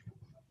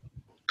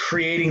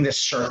creating this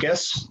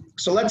circus.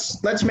 So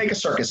let's make a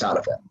circus out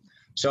of it.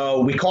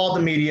 So we called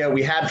the media.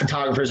 We had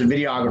photographers and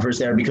videographers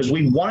there because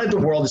we wanted the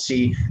world to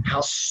see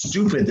how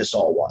stupid this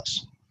all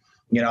was.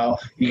 You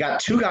got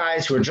two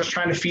guys who are just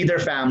trying to feed their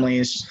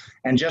families,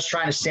 and just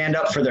trying to stand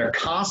up for their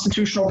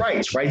constitutional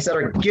rights, rights that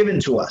are given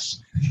to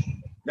us,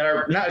 that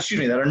are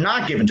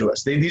not given to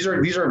us. These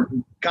are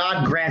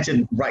God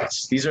granted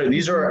rights. These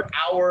are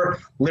our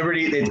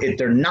liberty.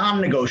 They're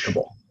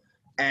non-negotiable.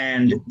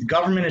 And the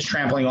government is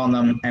trampling on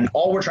them, and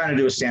all we're trying to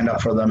do is stand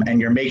up for them, and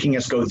you're making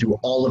us go through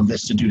all of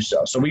this to do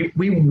so. So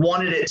we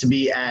wanted it to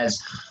be as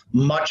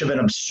much of an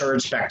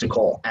absurd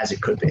spectacle as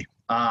it could be.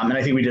 And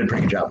I think we did a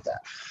pretty good job with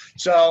that.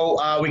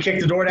 So we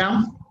kicked the door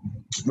down.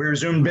 We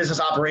resumed business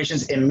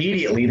operations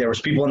immediately. There was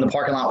people in the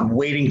parking lot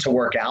waiting to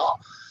work out.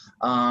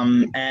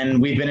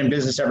 And we've been in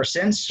business ever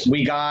since.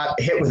 We got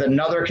hit with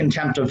another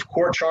contempt of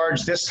court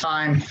charge. This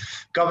time,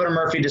 Governor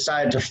Murphy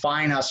decided to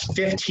fine us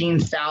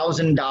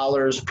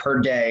 $15,000 per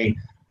day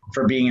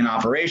for being in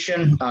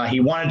operation. He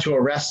wanted to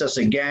arrest us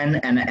again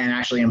and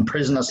actually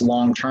imprison us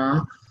long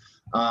term.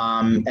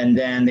 And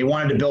then they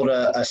wanted to build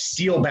a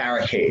steel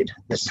barricade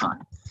this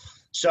time.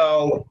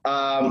 So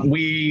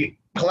we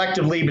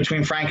collectively,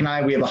 between Frank and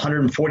I, we have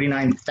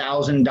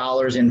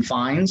 $149,000 in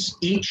fines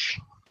each.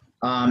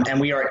 And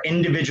we are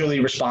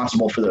individually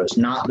responsible for those,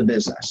 not the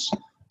business.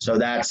 So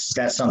that's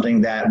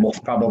something that will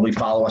probably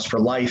follow us for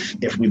life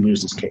if we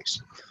lose this case.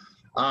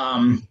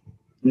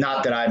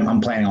 Not that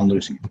I'm planning on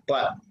losing it,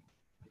 but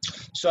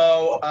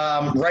so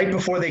right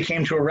before they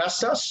came to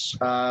arrest us,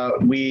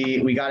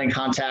 we got in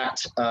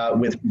contact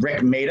with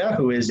Rick Maida,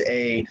 who is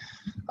a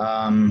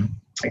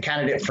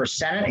candidate for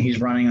Senate.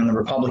 He's running on the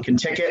Republican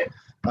ticket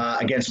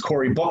against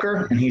Cory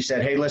Booker. And he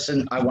said, hey,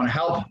 listen, I want to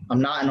help. I'm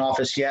not in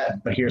office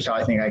yet, but here's how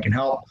I think I can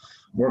help.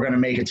 We're going to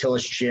make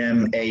Atilis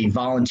Gym a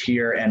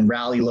volunteer and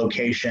rally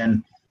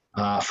location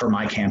for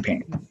my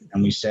campaign.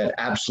 And we said,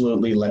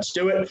 absolutely, let's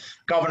do it.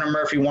 Governor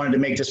Murphy wanted to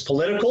make this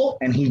political,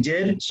 and he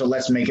did, so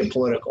let's make it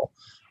political.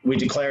 We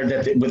declared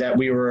that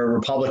we were a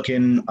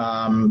Republican,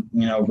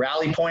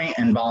 rally point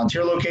and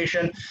volunteer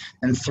location.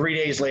 And 3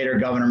 days later,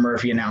 Governor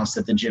Murphy announced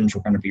that the gyms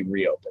were going to be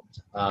reopened.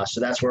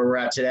 So that's where we're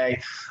at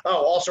today.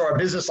 Oh, also, our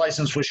business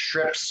license was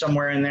stripped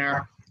somewhere in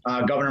there.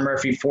 Governor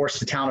Murphy forced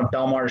the town of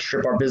Belmar to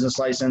strip our business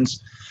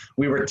license.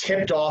 We were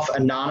tipped off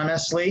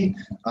anonymously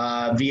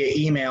via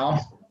email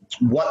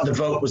what the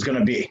vote was going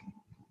to be.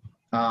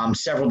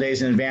 Several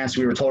days in advance,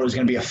 we were told it was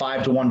going to be a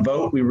 5-1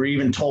 vote. We were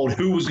even told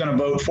who was going to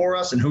vote for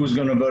us and who was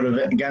going to vote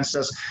against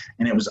us,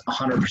 and it was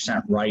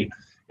 100% right.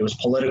 It was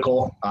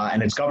political,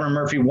 and it's Governor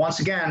Murphy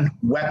once again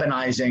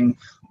weaponizing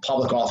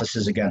public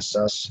offices against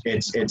us.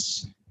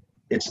 It's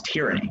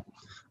tyranny.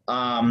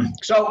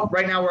 So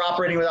right now we're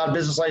operating without a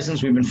business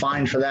license. We've been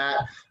fined for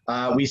that.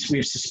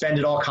 We've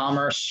suspended all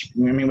commerce. I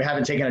mean, we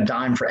haven't taken a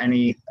dime for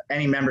any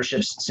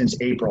memberships since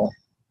April.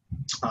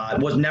 It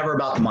was never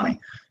about the money.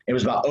 It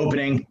was about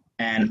opening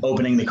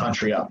the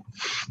country up.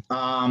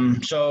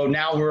 So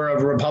now we're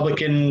a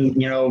Republican,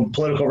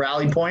 political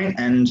rally point,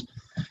 and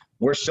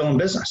we're still in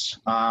business.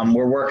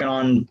 We're working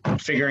on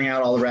figuring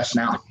out all the rest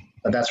now,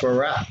 but that's where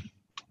we're at.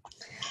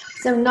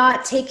 So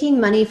not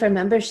taking money for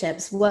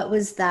memberships, what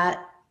was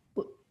that?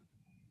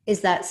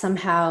 Is that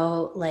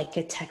somehow like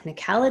a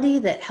technicality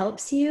that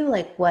helps you?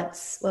 Like what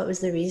was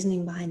the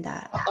reasoning behind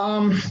that?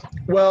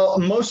 Well,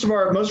 most of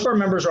our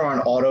members are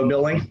on auto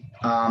billing.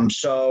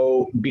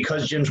 So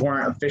because gyms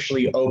weren't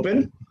officially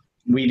open,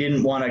 we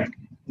didn't want to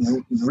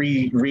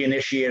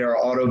reinitiate our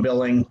auto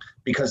billing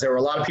because there were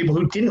a lot of people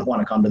who didn't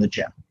want to come to the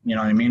gym. You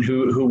know what I mean?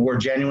 Who were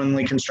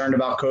genuinely concerned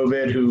about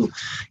COVID, who,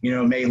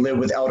 may live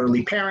with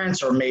elderly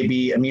parents or may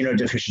be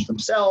immunodeficient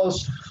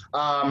themselves.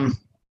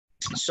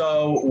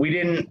 So we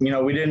didn't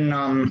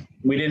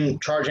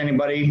charge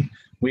anybody.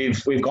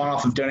 We've gone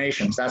off of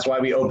donations. That's why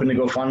we opened the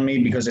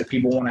GoFundMe, because if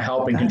people want to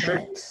help and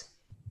contribute,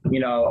 we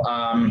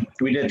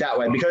did it that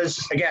way.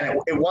 Because again,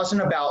 it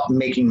wasn't about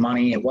making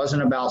money. It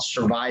wasn't about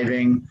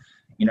surviving,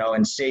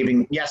 and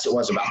saving. Yes, it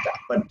was about that.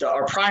 But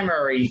our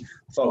primary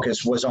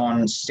focus was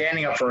on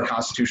standing up for our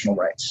constitutional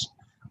rights.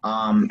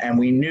 And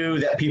we knew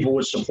that people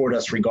would support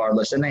us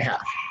regardless, and they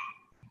have.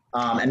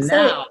 And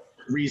now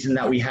the reason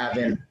that we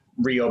haven't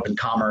reopened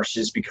commerce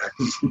is because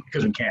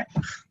we can't.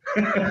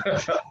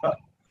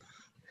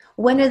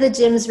 When are the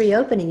gyms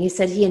reopening? You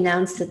said he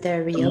announced that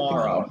they're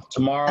reopening.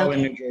 Tomorrow okay.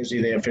 In New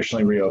Jersey, they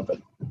officially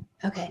reopen.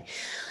 Okay.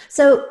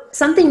 So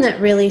something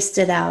that really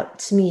stood out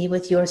to me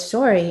with your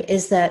story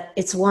is that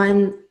it's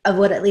one of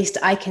what, at least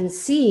I can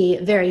see,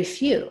 very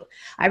few.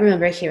 I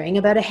remember hearing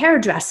about a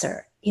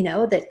hairdresser,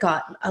 that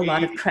got a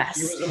lot of press.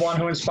 She was the one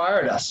who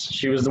inspired us.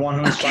 She was the one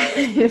who inspired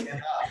us.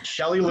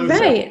 Shelley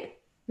Luzer.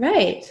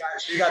 Right.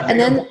 She got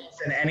bigger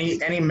than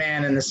any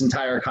man in this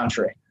entire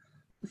country.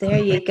 There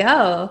you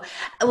go.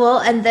 Well,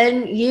 are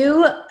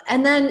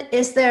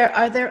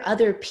there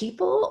other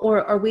people,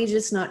 or are we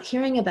just not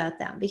hearing about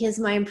them? Because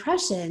my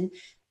impression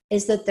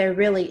is that there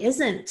really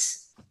isn't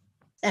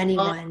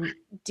anyone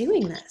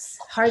doing this.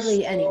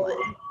 Hardly anyone.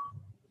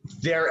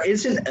 There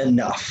isn't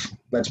enough.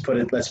 Let's put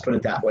it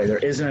that way. There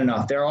isn't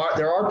enough. There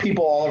are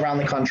people all around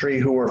the country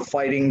who are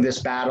fighting this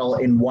battle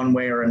in one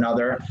way or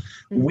another.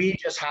 Mm-hmm. We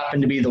just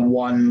happen to be the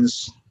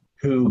ones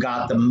who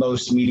got the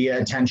most media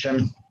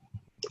attention,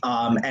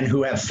 and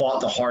who have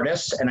fought the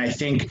hardest, and I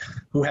think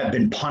who have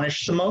been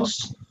punished the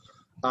most.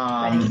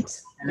 Right.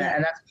 And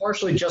that's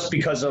partially just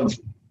because of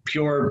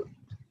pure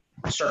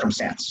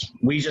circumstance.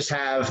 We just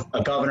have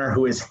a governor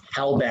who is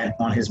hell-bent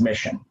on his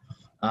mission.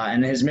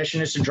 And his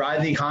mission is to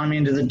drive the economy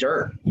into the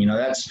dirt.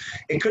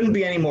 It couldn't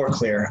be any more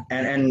clear.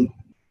 And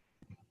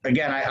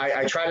again,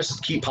 I try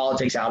to keep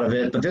politics out of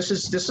it, but this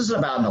is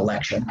about an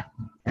election,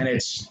 and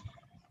it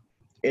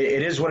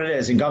is what it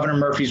is. And Governor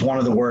Murphy's one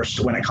of the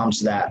worst when it comes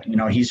to that.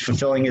 He's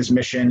fulfilling his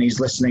mission. He's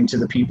listening to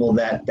the people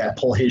that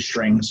pull his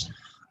strings.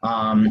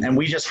 And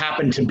we just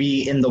happen to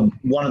be in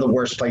one of the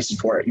worst places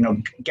for it.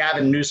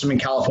 Gavin Newsom in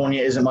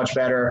California isn't much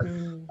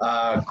better.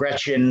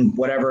 Gretchen,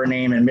 whatever her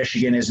name, in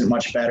Michigan isn't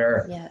much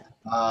better. Yeah.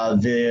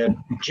 The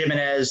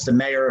Jimenez, the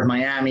mayor of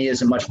Miami,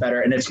 isn't much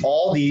better. And it's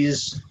all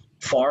these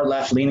far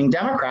left-leaning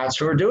Democrats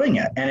who are doing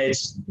it. And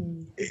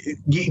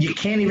you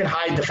can't even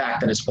hide the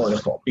fact that it's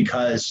political,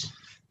 because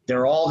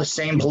they're all the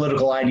same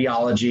political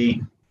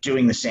ideology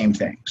doing the same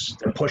things.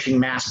 They're pushing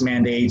mask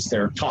mandates.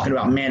 They're talking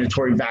about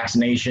mandatory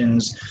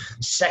vaccinations,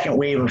 second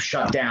wave of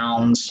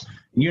shutdowns,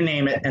 you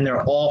name it, and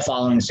they're all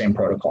following the same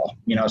protocol.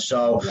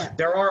 So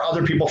there are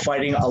other people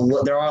fighting.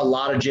 There are a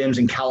lot of gyms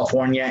in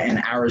California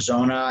and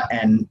Arizona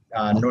and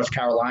North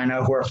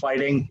Carolina who are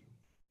fighting.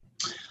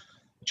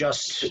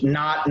 Just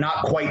not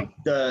quite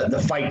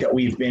the fight that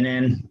we've been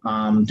in.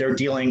 They're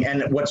dealing,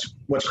 and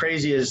what's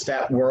crazy is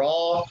that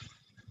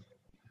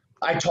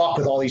I talk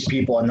with all these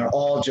people, and they're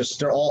all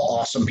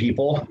awesome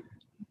people.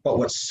 But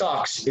what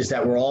sucks is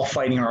that we're all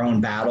fighting our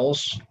own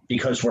battles,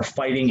 because we're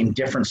fighting in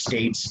different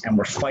states, and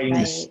we're fighting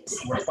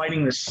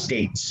the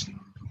states.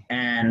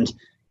 And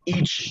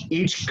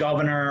each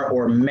governor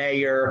or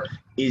mayor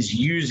is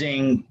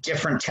using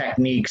different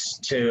techniques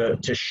to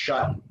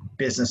shut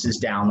businesses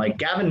down. Like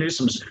Gavin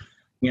Newsom's,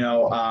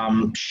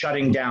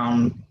 shutting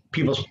down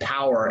people's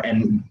power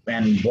and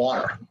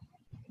water.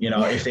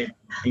 If they,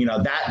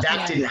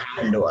 that didn't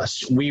happen to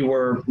us. We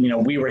were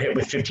hit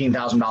with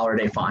 $15,000 a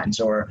day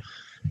fines, or,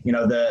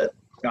 the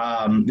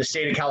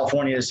state of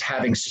California is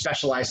having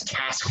specialized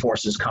task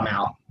forces come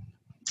out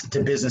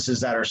to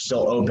businesses that are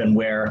still open,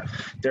 where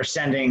they're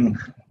sending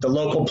the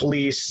local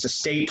police, the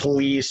state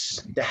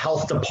police, the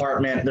health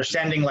department. They're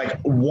sending like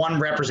one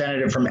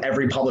representative from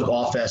every public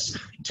office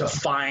to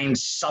find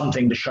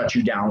something to shut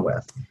you down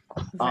with.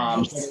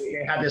 Right. So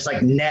they have this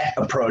like net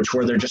approach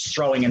where they're just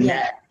throwing a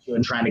net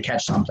and trying to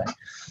catch something.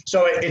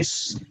 So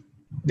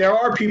there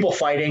are people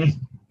fighting.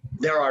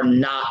 There are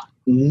not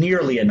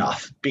nearly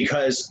enough,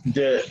 because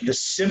the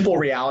simple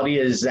reality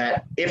is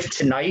that if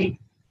tonight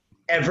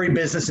every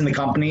business in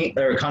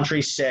the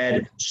country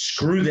said,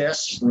 screw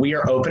this, we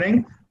are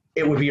opening,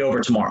 it would be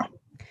over tomorrow.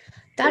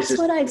 That's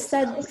what I've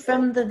said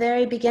from the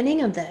very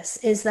beginning of this,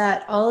 is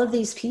that all of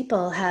these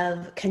people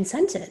have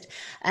consented.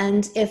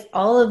 And if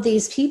all of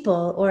these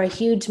people, or a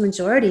huge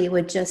majority,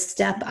 would just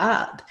step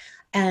up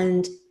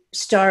and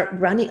start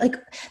running,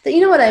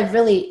 what I've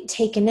really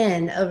taken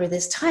in over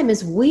this time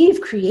is we've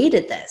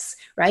created this,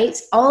 right?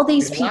 All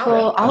these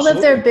people, all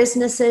of their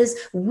businesses,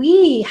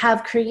 we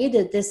have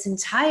created this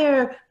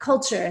entire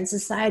culture and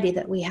society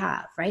that we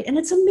have, right? And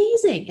it's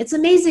amazing. It's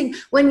amazing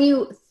when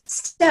you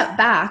step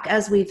back,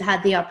 as we've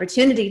had the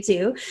opportunity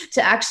to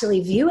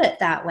actually view it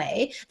that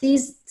way.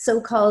 These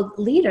so-called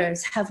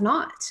leaders have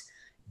not,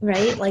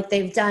 right? Like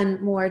they've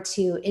done more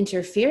to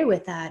interfere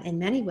with that in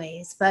many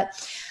ways. But,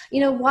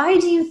 why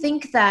do you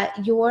think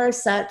that you're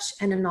such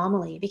an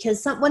anomaly?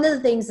 Because one of the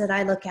things that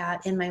I look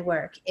at in my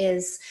work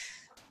is,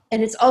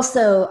 and it's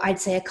also, I'd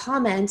say, a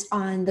comment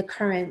on the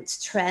current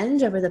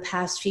trend over the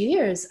past few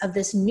years of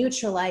this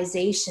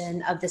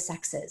neutralization of the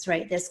sexes,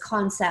 right? This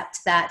concept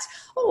that,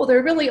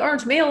 there really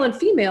aren't male and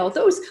female.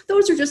 Those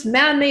are just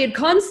man-made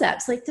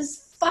concepts. Like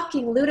this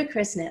fucking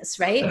ludicrousness,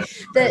 right?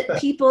 That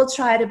people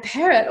try to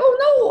parrot. Oh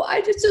no,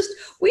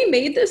 we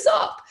made this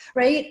up,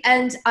 right?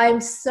 And I'm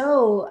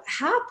so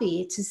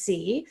happy to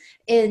see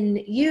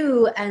in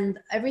you and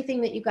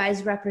everything that you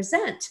guys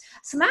represent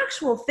some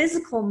actual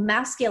physical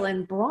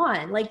masculine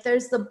brawn. Like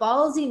there's the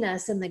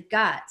ballsiness and the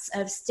guts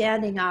of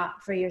standing up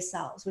for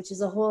yourselves, which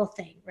is a whole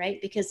thing, right?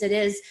 Because it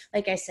is,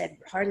 like I said,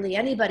 hardly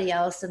anybody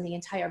else on the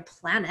entire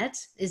planet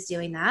is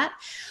doing that.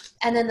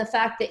 And then the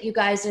fact that you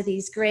guys are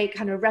these great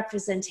kind of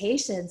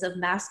representations of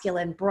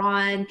masculine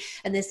brawn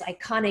and this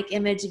iconic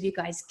image of you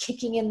guys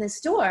kicking in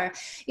this door,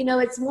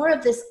 it's more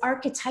of this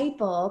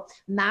archetypal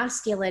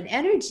masculine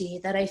energy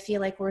that I feel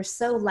like we're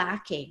so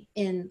lacking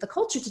in the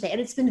culture today. And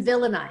it's been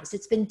villainized.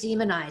 It's been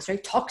demonized,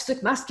 right?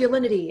 Toxic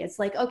masculinity. It's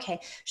like, okay,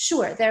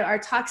 sure, there are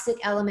toxic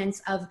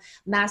elements of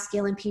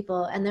masculine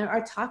people and there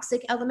are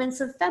toxic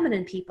elements of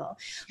feminine people.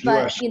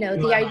 But,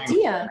 the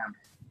idea...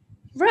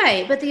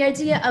 Right. But the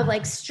idea of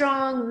like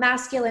strong,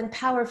 masculine,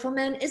 powerful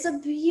men is a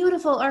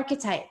beautiful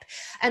archetype.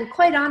 And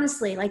quite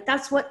honestly, like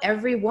that's what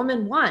every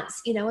woman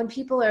wants, when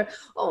people are,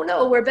 oh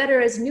no, we're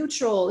better as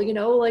neutral,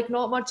 like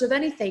not much of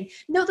anything.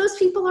 No, those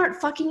people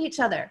aren't fucking each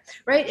other,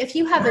 right? If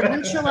you have a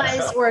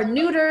neutralized or a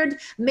neutered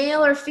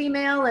male or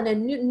female and a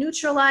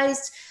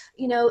neutralized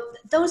you know,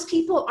 those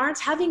people aren't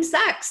having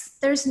sex.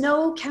 There's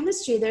no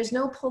chemistry, there's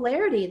no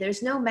polarity,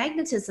 there's no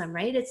magnetism,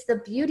 right? It's the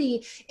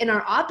beauty in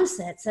our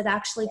opposites that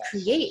actually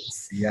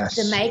creates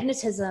the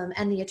magnetism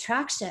and the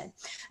attraction.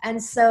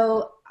 And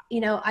so, you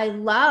know, I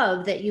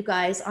love that you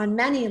guys on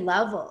many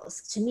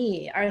levels, to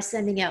me, are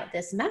sending out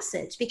this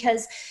message,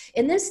 because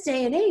in this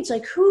day and age,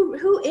 like who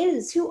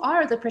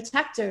are the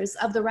protectors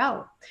of the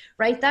realm,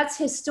 right? That's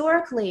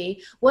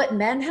historically what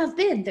men have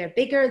been. They're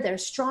bigger, they're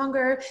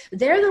stronger.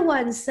 They're the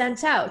ones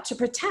sent out to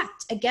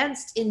protect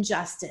against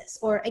injustice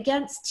or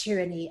against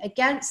tyranny,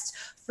 against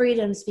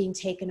freedoms being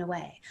taken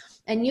away.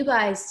 And you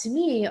guys, to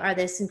me, are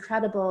this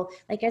incredible,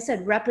 like I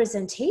said,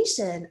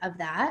 representation of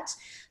that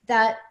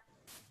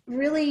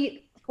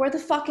really, where the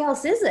fuck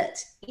else is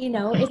it? You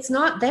know, it's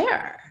not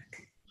there.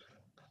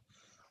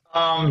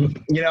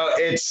 You know,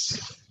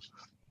 it's,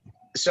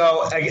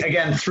 so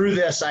again, through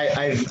this,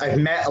 I've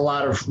met a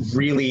lot of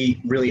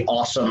really, really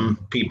awesome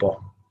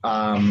people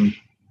from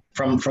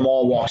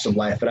all walks of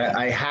life, but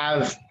I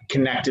have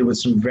connected with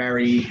some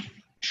very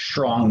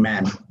strong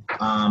men.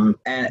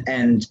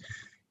 And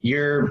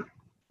you're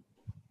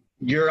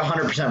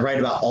 100% right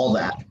about all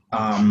that.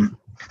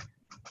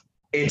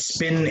 It's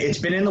been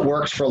in the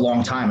works for a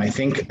long time. I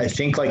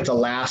think like the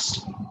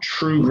last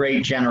true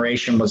great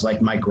generation was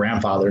like my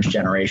grandfather's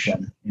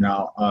generation, you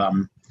know,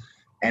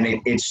 and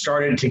it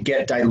started to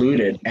get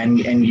diluted, and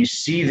you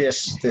see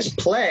this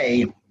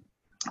play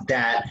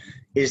that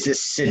is this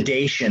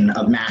sedation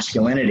of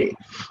masculinity,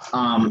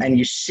 and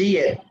you see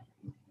it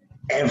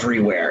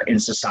everywhere in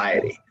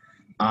society.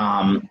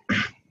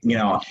 You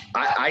know,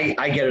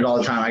 I get it all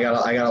the time. I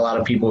got a lot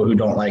of people who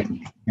don't like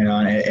me, you know,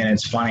 and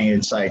it's funny.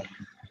 It's like,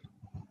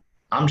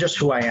 I'm just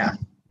who I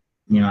am.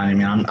 You know what I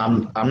mean?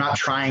 I'm not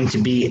trying to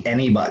be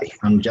anybody.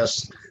 I'm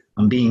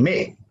being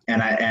me.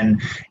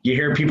 And you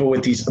hear people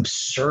with these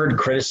absurd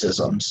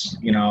criticisms,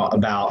 you know,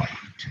 about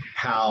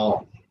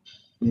how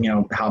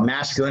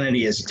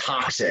masculinity is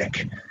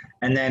toxic.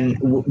 And then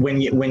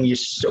when you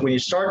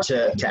start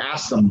to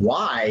ask them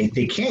why,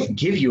 they can't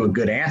give you a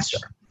good answer.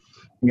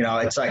 You know,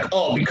 it's like,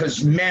 oh,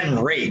 because men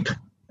rape.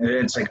 And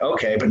it's like,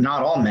 okay, but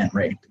not all men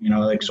rape, you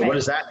know, like, so what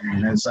does that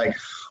mean? And it's like,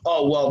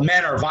 oh, well,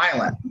 men are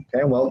violent.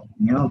 Okay, well,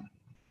 you know,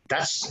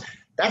 that's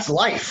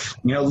life.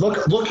 You know,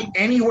 look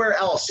anywhere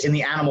else in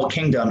the animal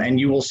kingdom and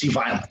you will see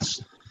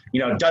violence. You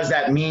know, does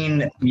that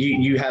mean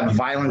you have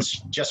violence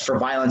just for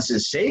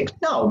violence's sake?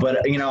 No,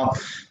 but, you know,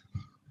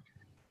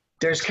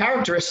 there's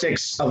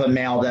characteristics of a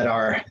male that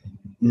are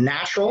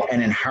natural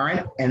and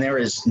inherent, and there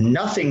is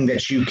nothing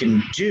that you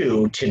can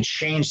do to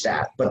change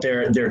that. But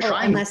they're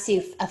trying, unless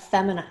you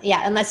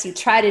unless you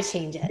try to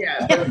change it.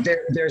 Yeah, but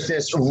there's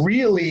this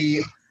really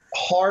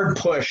hard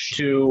push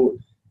to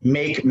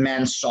make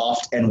men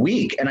soft and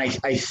weak, and I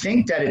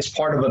think that it's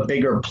part of a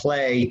bigger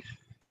play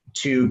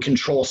to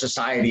control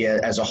society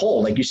as a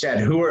whole. Like you said,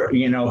 who are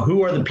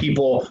the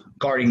people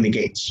guarding the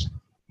gates?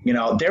 You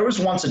know, there was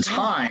once a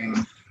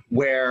time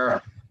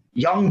where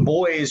young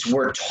boys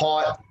were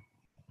taught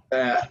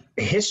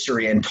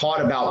history and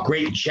taught about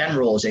great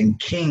generals and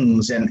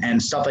kings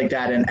and stuff like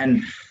that.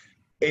 And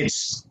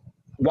it's,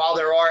 while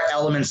there are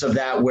elements of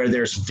that where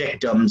there's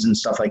victims and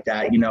stuff like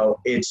that, you know,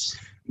 it's,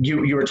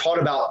 you were taught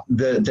about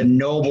the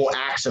noble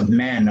acts of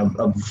men,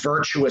 of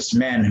virtuous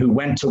men who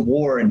went to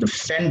war and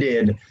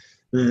defended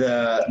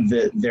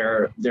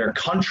their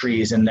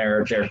countries and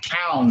their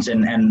towns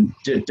and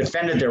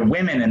defended their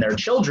women and their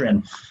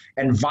children.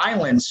 And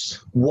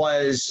violence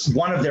was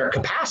one of their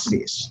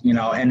capacities, you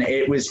know, and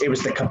it was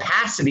the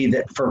capacity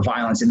for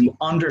violence and the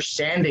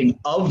understanding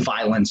of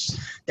violence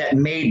that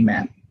made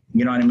men,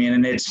 you know what I mean?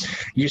 And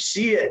you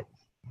see it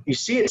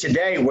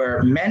today where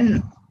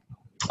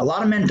a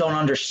lot of men don't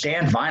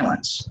understand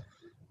violence.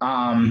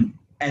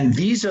 And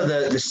these are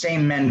the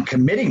same men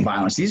committing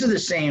violence. These are the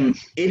same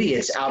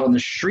idiots out on the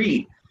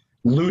street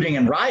looting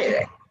and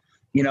rioting.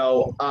 You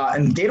know,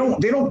 and they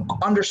don't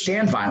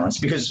understand violence,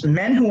 because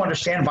men who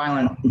understand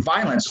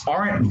violence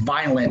aren't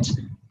violent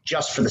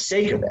just for the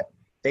sake of it.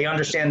 They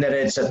understand that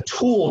it's a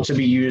tool to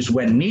be used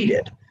when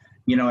needed.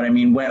 You know what I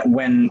mean?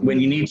 When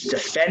you need to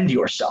defend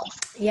yourself.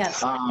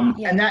 Yes.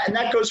 And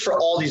that goes for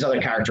all these other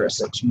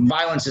characteristics.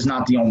 Violence is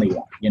not the only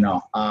one, you know.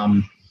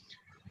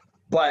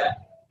 But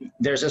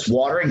there's this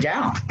watering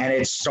down, and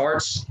it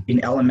starts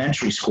in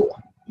elementary school.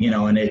 You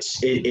know, and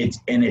it's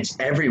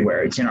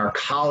everywhere. It's in our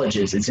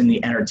colleges. It's in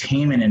the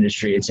entertainment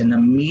industry. It's in the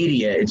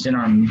media. It's in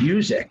our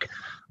music,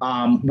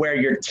 where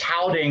you're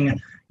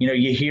touting. You know,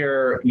 you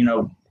hear, you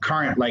know,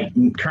 current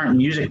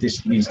music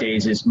these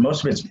days is,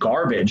 most of it's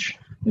garbage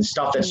and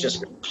stuff that's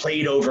just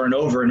played over and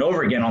over and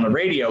over again on the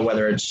radio,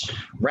 whether it's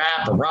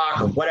rap or rock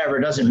or whatever.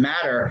 It doesn't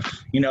matter.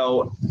 You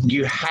know,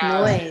 you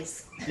have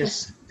noise.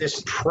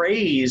 this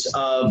praise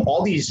of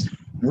all these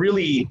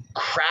really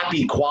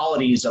crappy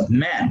qualities of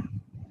men.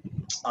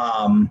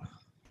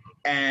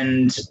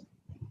 And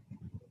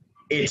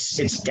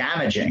it's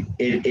damaging.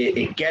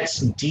 It gets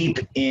deep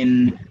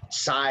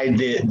inside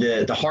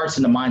the hearts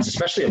and the minds,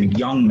 especially of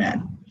young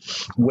men,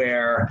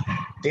 where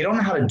they don't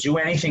know how to do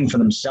anything for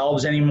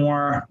themselves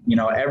anymore. You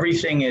know,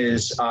 everything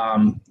is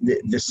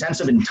the sense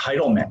of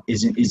entitlement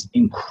is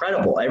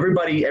incredible.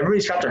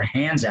 Everybody's got their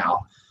hands out,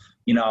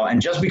 you know,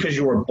 and just because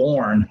you were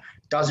born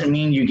doesn't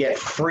mean you get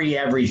free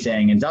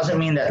everything. It doesn't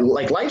mean that,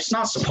 like, life's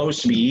not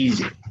supposed to be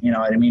easy. You know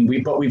what I mean?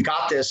 We've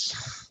got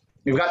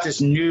this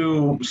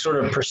new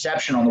sort of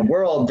perception on the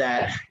world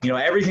that, you know,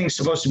 everything's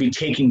supposed to be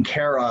taken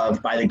care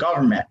of by the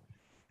government.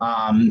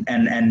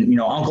 And you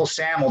know, Uncle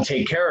Sam will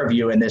take care of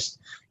you, and this,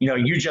 you know,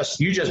 you just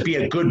be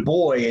a good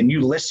boy and you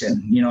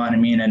listen, you know what I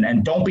mean?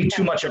 And don't be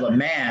too much of a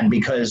man,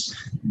 because,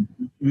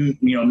 you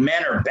know,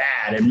 men are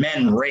bad and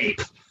men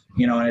rape,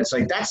 you know, and it's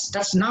like,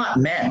 that's not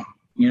men.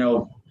 You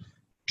know,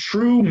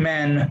 true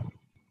men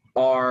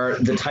are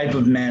the type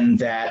of men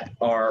that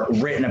are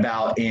written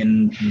about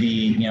in the,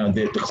 you know,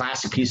 the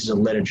classic pieces of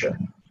literature.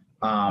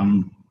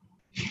 You're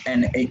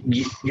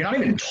not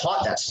even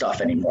taught that stuff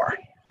anymore.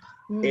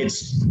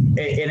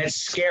 It's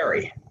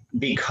scary,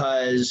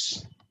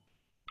 because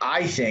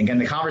I think, and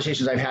the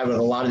conversations I've had with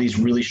a lot of these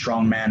really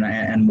strong men,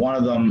 and one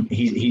of them,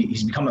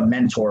 he's become a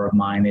mentor of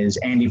mine, is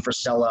Andy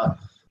Frisella.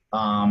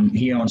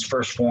 He owns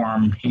First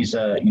Form. He's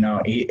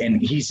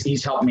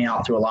he's helped me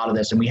out through a lot of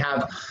this, and we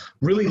have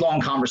really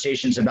long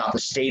conversations about the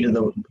state of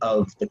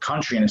the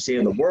country and the state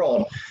of the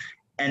world.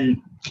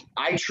 And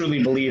I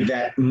truly believe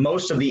that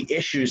most of the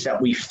issues that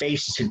we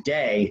face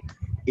today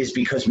is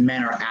because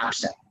men are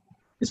absent.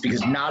 It's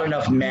because not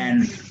enough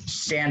men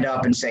stand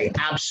up and say,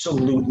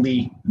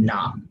 absolutely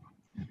not.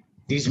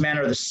 These men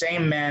are the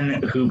same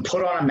men who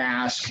put on a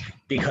mask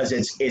because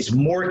it's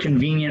more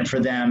convenient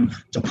for them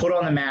to put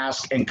on the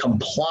mask and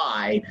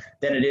comply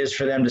than it is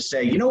for them to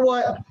say, you know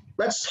what,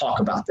 let's talk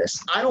about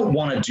this. I don't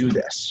want to do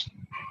this.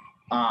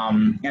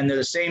 And they're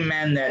the same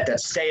men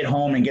that stay at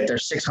home and get their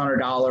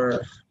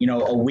 $600, you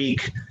know, a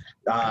week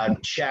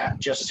check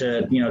just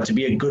to, you know, to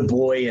be a good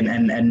boy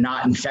and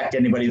not infect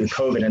anybody with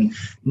COVID. And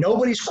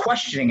nobody's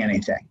questioning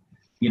anything.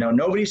 You know,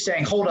 nobody's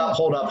saying, hold up.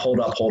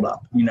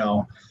 You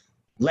know,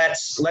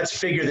 let's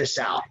figure this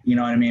out. You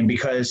know what I mean?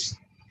 Because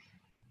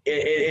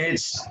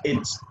it's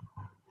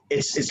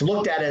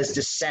looked at as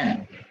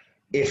dissent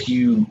if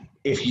you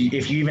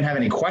even have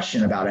any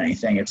question about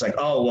anything. It's like,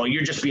 oh, well,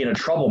 you're just being a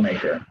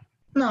troublemaker.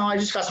 No, I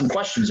just got some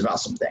questions about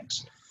some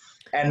things.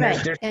 And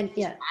right. there's and,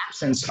 yeah.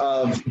 absence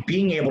of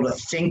being able to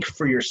think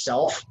for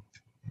yourself,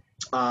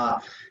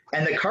 and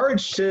the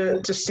courage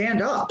to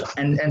stand up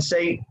and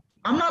say,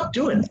 I'm not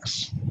doing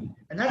this.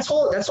 And that's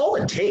all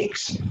it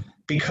takes.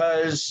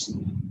 Because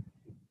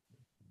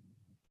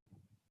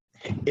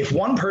if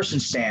one person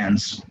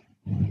stands,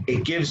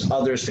 it gives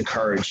others the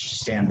courage to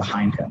stand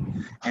behind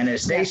him. And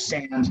as they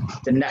stand,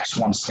 the next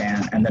one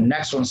stands, and the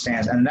next one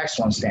stands, and the next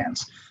one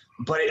stands.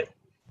 But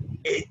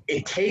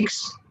it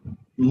takes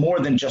more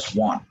than just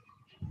one.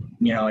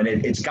 You know, and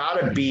it's got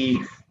to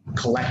be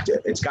collective.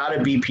 It's got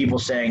to be people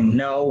saying,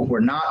 no, we're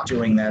not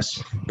doing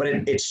this. But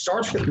it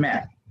starts with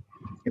men.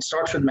 It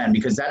starts with men,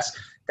 because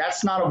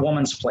that's not a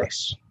woman's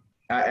place.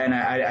 And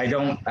I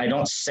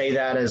don't say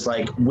that as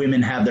like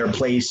women have their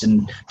place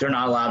and they're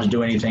not allowed to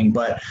do anything.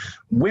 But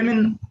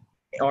women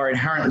are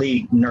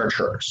inherently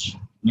nurturers.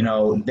 You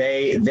know,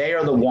 they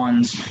are the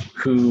ones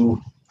who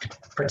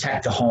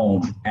protect the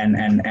home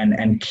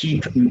and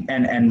keep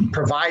and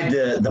provide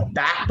the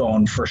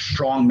backbone for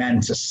strong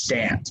men to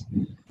stand.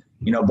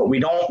 You know, but we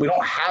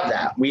don't have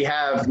that. We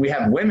have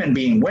women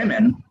being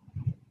women,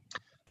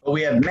 but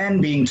we have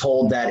men being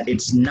told that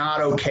it's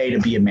not okay to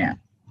be a man.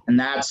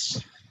 And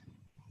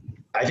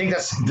I think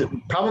that's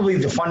probably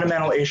the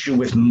fundamental issue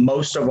with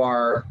most of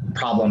our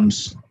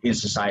problems in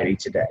society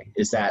today,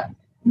 is that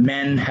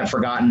men have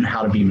forgotten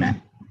how to be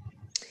men.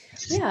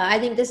 Yeah, I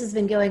think this has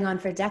been going on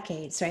for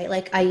decades, right?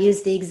 Like I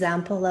use the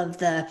example of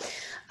the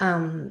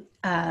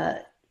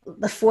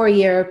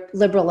 4-year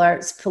liberal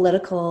arts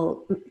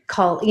political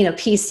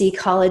PC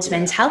college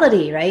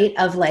mentality, right?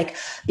 Of like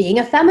being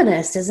a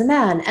feminist as a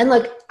man. And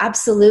like,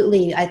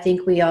 absolutely, I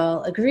think we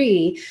all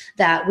agree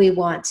that we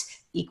want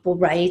equal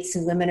rights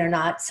and women are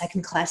not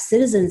second-class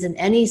citizens in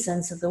any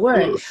sense of the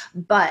word.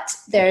 But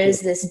there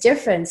is this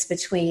difference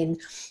between,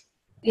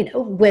 you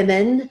know,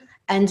 women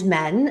and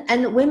men,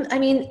 and women, I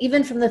mean,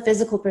 even from the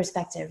physical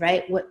perspective,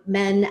 right? What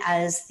men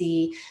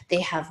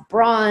they have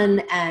brawn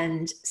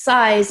and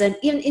size, and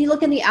even you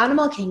look in the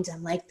animal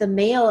kingdom, like the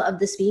male of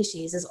the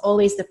species is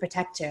always the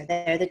protector.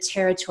 They're the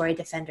territory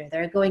defender.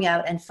 They're going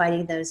out and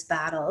fighting those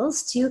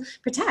battles to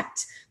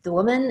protect the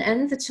woman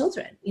and the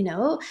children, you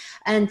know,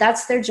 and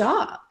that's their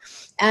job.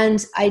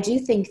 And I do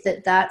think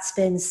that that's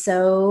been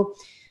so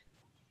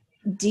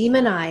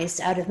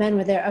demonized out of men,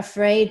 where they're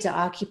afraid to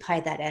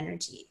occupy that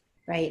energy.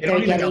 Right. They're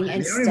getting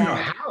instead. They don't even know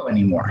how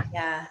anymore.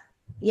 Yeah.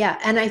 Yeah.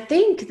 And I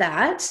think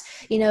that,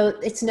 you know,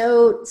 it's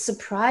no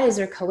surprise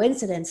or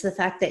coincidence, the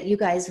fact that you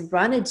guys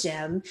run a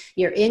gym,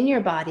 you're in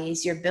your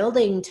bodies, you're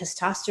building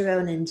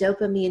testosterone and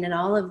dopamine and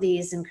all of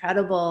these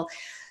incredible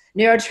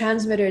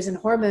neurotransmitters and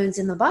hormones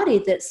in the body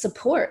that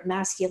support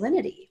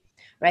masculinity.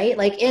 right?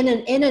 Like in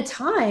a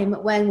time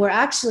when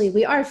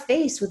we are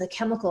faced with a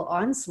chemical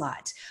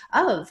onslaught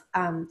of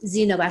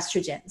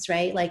xenoestrogens,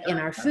 right? Like in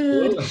our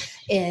food,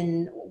 Absolutely.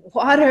 in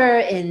water,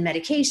 in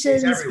It's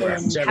medications, everywhere.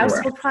 It's in everywhere.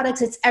 household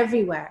products, it's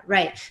everywhere,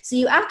 right? So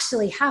you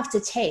actually have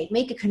to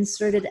make a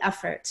concerted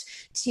effort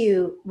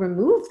to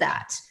remove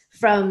that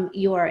from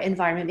your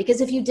environment,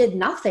 because if you did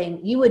nothing,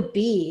 you would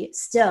be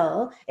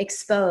still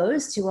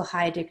exposed to a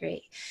high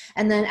degree.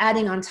 And then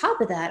adding on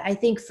top of that, I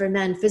think for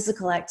men,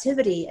 physical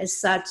activity is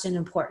such an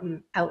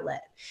important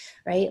outlet,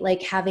 right?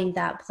 Like having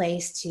that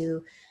place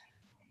to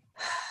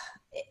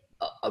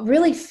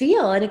really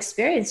feel and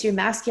experience your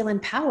masculine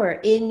power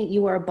in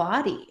your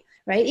body,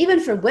 right? Even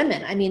for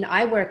women. I mean,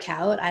 I work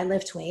out, I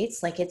lift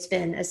weights, like it's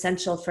been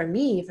essential for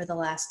me for the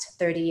last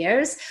 30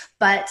 years,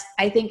 but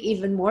I think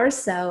even more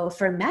so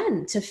for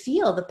men to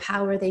feel the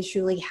power they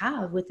truly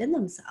have within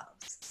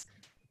themselves.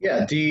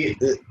 Yeah,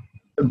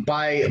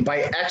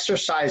 by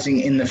exercising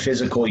in the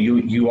physical,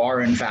 you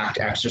are in fact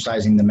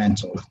exercising the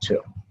mental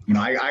too.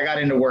 I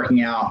got into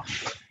working out.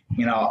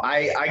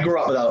 I grew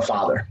up without a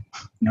father.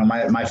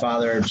 My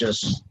father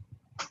just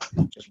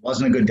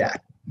wasn't a good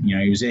dad.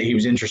 He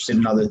was interested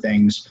in other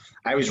things.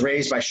 I was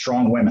raised by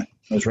strong women.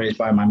 I was raised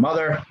by my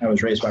mother. I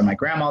was raised by my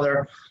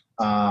grandmother,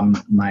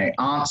 my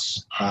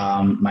aunts,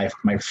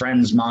 my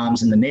friends'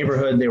 moms in the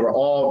neighborhood. They were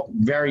all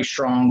very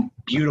strong,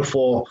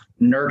 beautiful,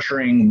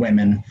 nurturing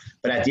women.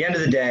 But at the end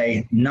of the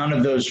day, none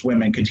of those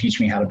women could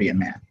teach me how to be a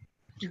man.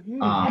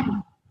 Mm-hmm.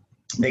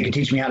 They could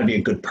teach me how to be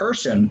a good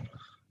person,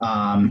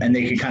 and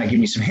they could kind of give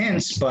me some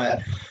hints.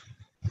 But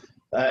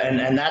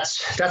and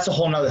that's a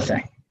whole nother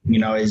thing.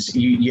 Is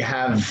you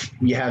have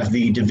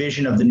the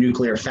division of the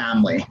nuclear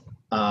family,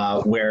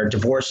 where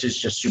divorce is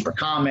just super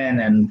common,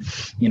 and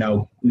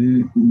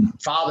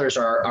fathers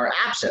are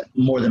absent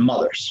more than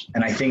mothers.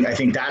 And I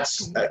think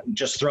that's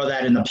just throw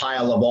that in the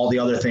pile of all the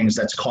other things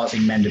that's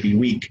causing men to be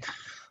weak.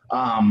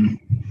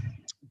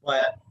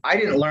 But I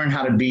didn't learn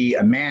how to be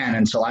a man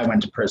until I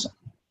went to prison.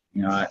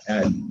 I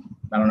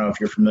don't know if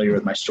you're familiar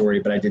with my story,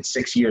 but I did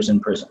 6 years in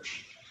prison.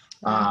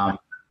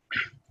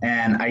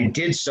 And I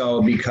did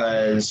so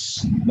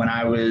because when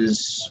I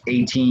was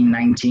 18,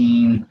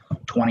 19,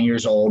 20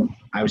 years old,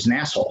 I was an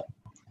asshole.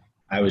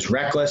 I was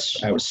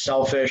reckless. I was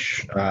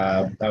selfish.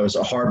 I was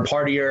a hard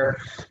partier.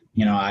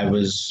 I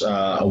was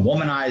a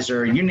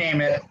womanizer, you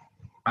name it.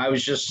 I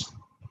was just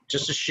a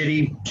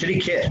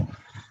shitty kid.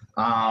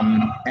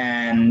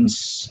 And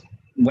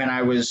when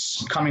I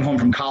was coming home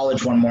from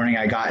college one morning,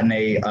 I got in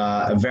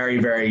a very,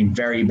 very,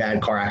 very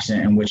bad car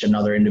accident in which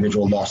another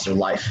individual lost their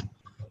life.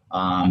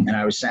 And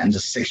I was sentenced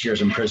to 6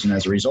 years in prison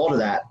as a result of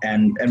that.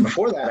 And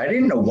before that, I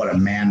didn't know what a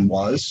man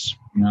was.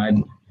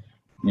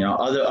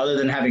 Other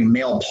than having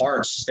male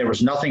parts, there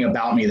was nothing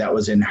about me that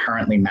was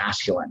inherently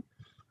masculine.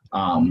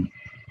 I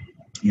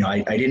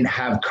didn't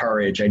have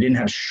courage. I didn't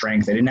have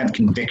strength. I didn't have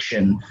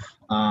conviction.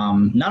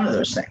 None of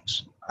those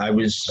things.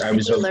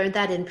 You learned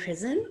that in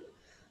prison?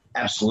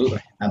 Absolutely.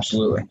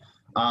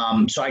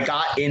 So I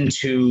got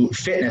into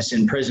fitness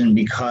in prison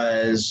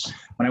because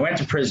when I went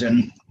to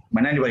prison,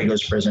 when anybody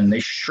goes to prison,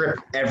 they strip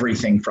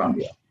everything from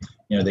you.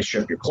 They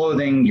strip your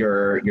clothing,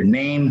 your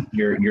name,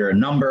 your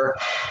number.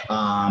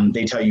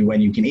 They tell you when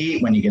you can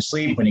eat, when you can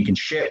sleep, when you can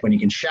shit, when you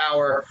can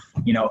shower,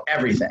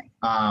 everything.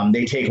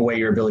 They take away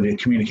your ability to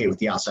communicate with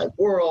the outside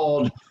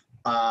world,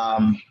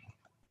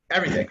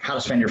 everything, how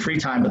to spend your free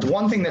time. But the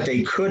one thing that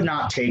they could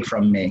not take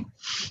from me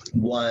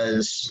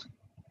was,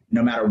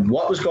 no matter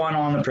what was going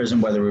on in the prison,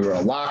 whether we were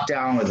a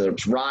lockdown, whether it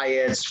was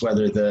riots,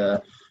 whether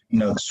the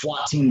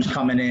SWAT team was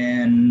coming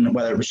in,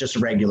 whether it was just a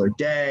regular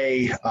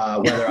day,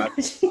 whether I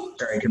was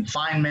in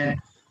confinement,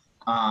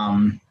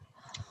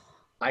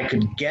 I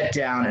could get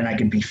down and I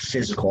could be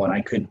physical and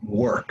I could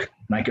work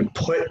and I could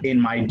put in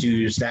my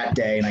dues that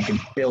day and I could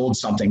build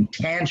something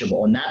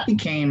tangible. And that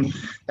became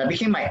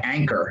my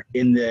anchor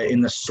in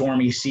the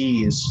stormy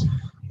seas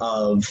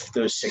of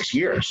those 6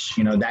 years.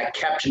 That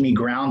kept me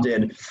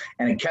grounded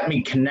and it kept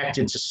me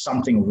connected to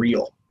something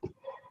real.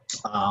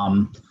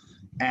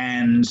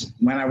 And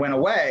when I went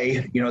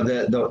away,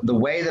 the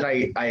way that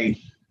I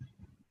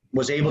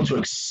was able to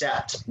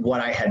accept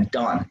what I had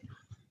done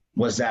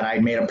was that I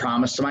made a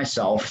promise to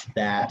myself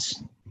that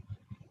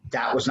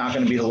was not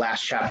going to be the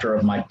last chapter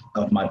of my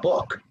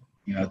book.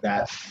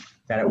 That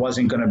it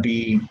wasn't going to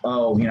be,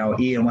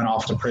 Ian went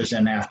off to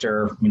prison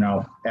after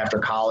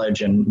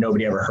college and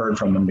nobody ever heard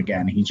from him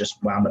again. He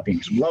just wound up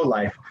being some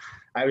lowlife.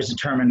 I was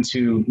determined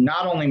to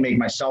not only make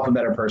myself a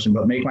better person,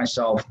 but make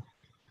myself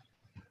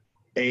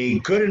a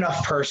good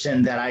enough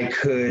person that I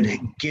could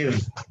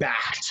give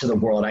back to the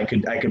world. I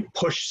could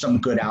push some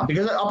good out,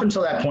 because up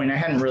until that point, I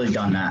hadn't really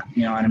done that.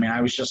 You know what I mean?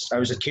 I was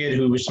a kid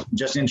who was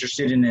just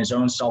interested in his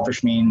own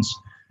selfish means,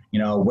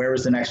 where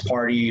was the next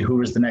party? Who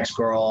was the next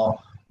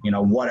girl?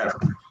 Whatever.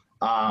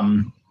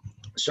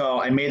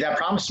 So I made that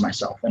promise to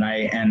myself,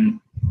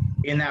 and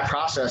in that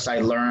process,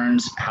 I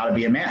learned how to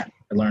be a man.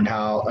 I learned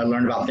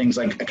about things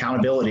like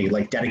accountability,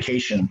 like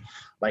dedication,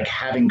 like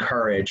having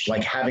courage,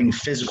 like having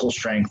physical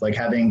strength, like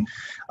having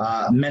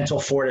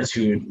mental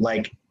fortitude,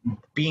 like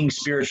being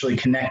spiritually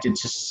connected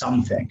to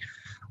something.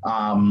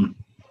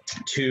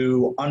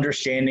 to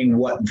understanding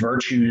what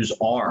virtues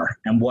are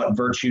and what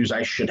virtues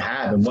I should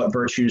have and what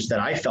virtues that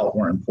I felt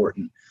were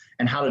important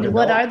and how to And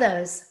develop. what are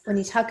those? When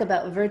you talk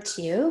about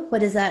virtue, what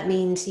does that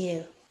mean to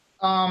you?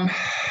 Um,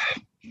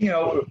 you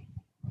know,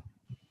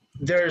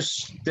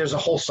 there's a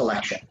whole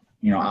selection,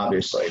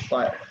 obviously,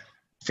 but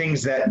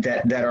things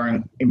that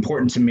are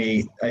important to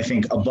me, I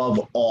think above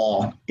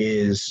all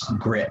is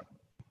grit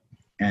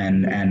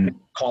and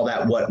call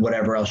that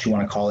whatever else you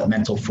want to call it,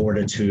 mental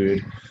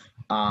fortitude.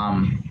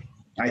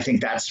 I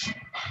think that's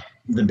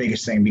the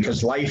biggest thing,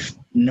 because life,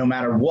 no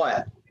matter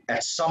what,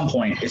 at some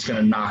point it's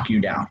going to knock you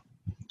down.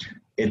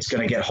 It's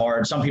going to get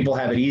hard. Some people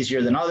have it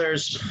easier than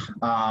others,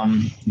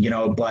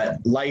 but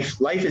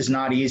life is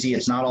not easy.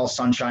 It's not all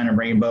sunshine and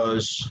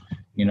rainbows.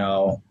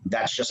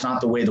 That's just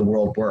not the way the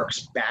world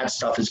works. Bad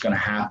stuff is going to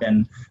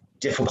happen.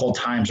 Difficult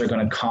times are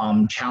going to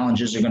come.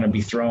 Challenges are going to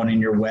be thrown in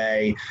your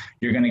way.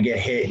 You're going to get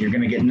hit. You're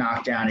going to get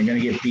knocked down. You're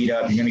going to get beat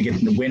up. You're going to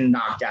get the wind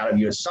knocked out of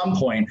you at some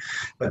point.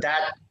 But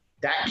that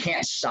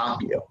can't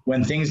stop you.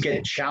 When things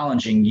get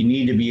challenging, you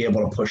need to be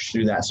able to push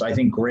through that. So I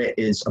think grit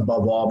is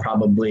above all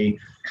probably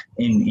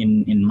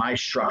in my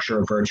structure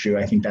of virtue.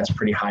 I think that's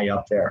pretty high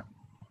up there.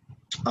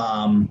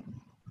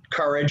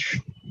 Courage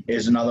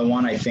is another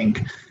one. I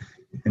think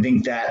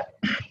that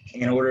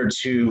in order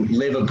to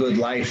live a good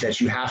life, that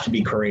you have to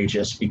be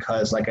courageous,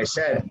 because like I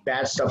said,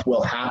 bad stuff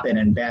will happen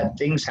and bad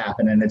things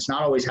happen, and it's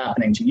not always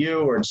happening to you,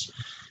 or it's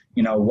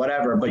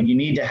whatever, but you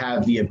need to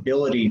have the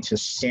ability to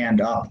stand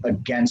up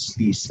against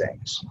these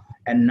things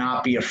and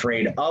not be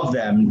afraid of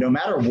them, no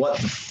matter what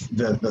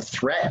the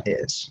threat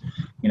is,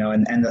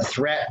 and the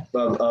threat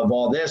of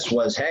all this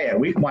was, hey,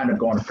 we could wind up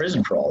going to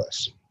prison for all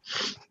this,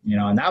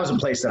 and that was a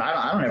place that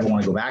I don't ever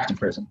want to go back to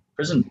prison.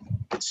 Prison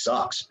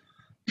sucks.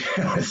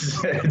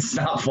 It's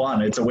not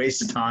fun. It's a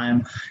waste of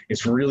time.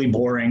 It's really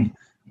boring.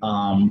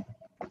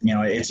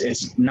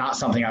 It's not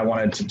something I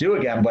wanted to do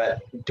again,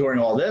 but during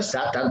all this,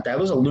 that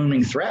was a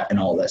looming threat in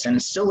all this, and it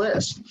still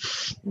is.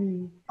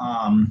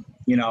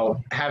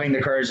 Having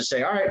the courage to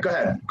say, all right, go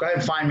ahead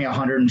and find me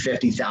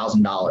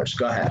 $150,000.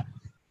 Go ahead.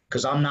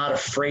 Because I'm not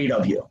afraid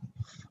of you.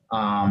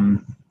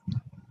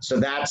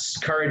 So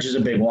courage is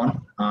a big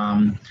one.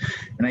 And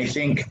I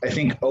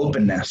think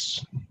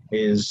openness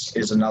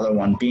is another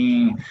one.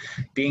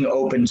 Being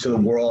open to the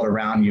world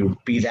around you,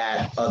 be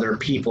that other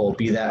people,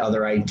 be that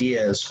other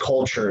ideas,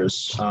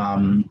 cultures,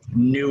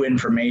 new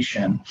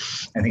information.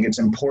 I think it's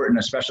important,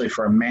 especially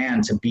for a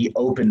man, to be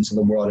open to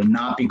the world and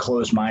not be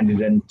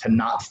closed-minded and to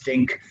not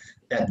think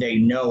that they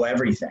know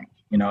everything.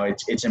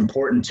 It's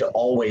important to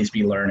always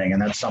be learning,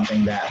 and that's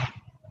something that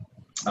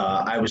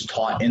I was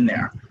taught in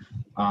there.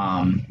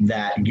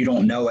 That you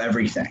don't know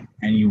everything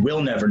and you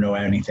will never know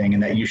anything,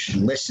 and that you should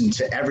listen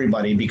to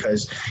everybody,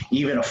 because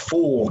even a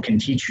fool can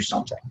teach you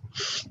something.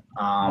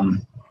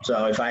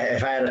 So if I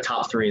had a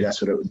top three, that's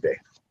what it would be.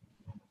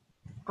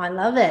 I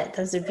love it.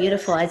 Those are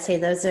beautiful. I'd say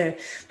those are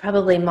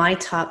probably my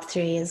top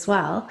three as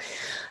well.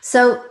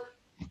 So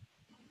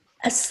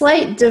a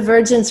slight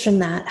divergence from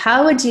that,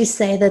 how would you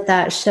say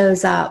that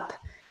shows up,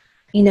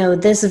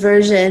 this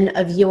version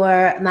of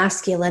your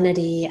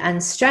masculinity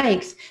and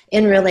strength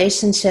in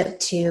relationship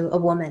to a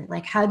woman?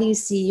 Like, how do you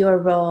see your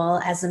role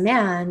as a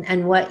man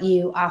and what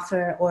you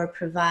offer or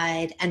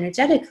provide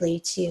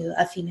energetically to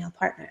a female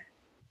partner?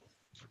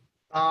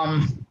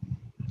 I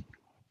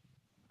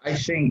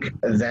think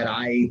that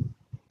I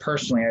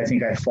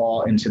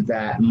fall into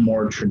that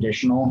more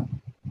traditional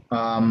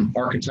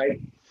archetype,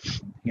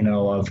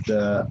 of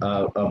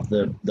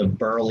the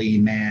burly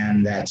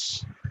man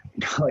that's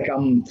like,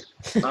 I'm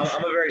a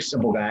very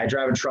simple guy. I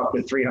drive a truck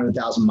with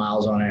 300,000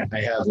 miles on it. I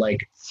have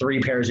like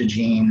 3 pairs of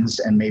jeans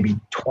and maybe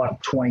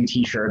 20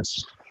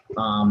 t-shirts.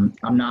 I'm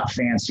not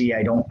fancy.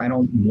 I don't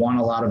want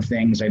a lot of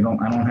things. I don't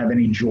have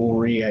any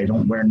jewelry. I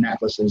don't wear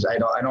necklaces. I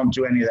don't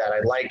do any of that.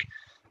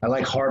 I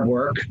like hard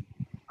work.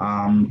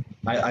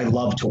 I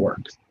love to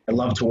work. I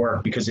love to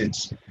work because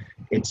it's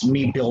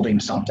me building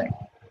something.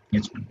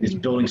 It's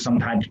building some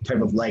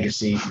type of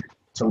legacy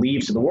to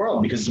leave to the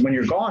world, because when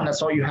you're gone,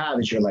 that's all you have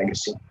is your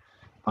legacy.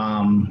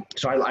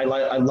 So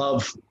I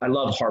love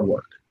hard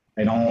work.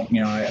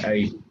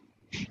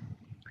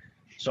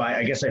 So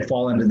I guess I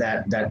fall into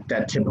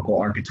that typical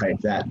archetype,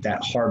 that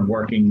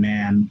hardworking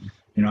man.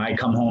 I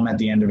come home at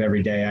the end of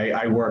every day.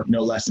 I work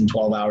no less than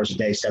 12 hours a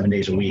day, 7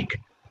 days a week.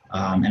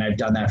 And I've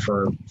done that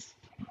for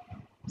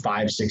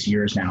 5-6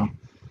 years now.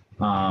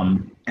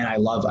 And I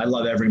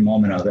love every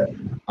moment of it.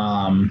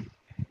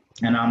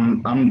 And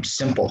I'm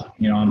simple,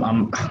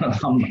 I'm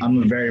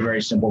a very,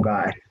 very simple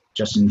guy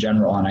just in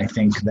general. And I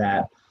think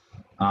that,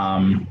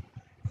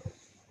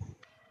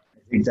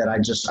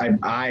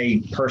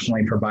 I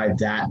personally provide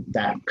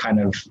that kind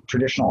of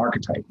traditional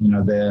archetype,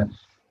 the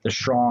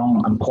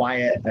strong. I'm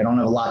quiet. I don't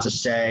have a lot to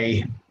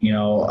say,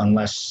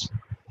 unless,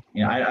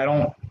 I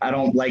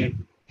don't like,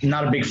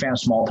 not a big fan of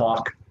small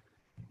talk.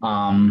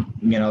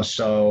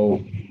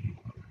 So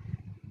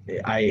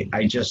I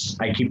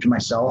keep to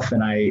myself,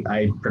 and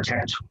I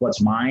protect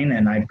what's mine,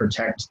 and I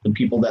protect the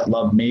people that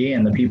love me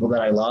and the people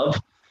that I love.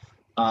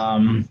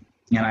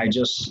 and I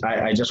just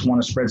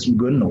want to spread some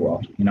good in the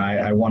world. You know,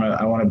 I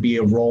want to be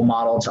a role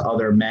model to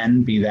other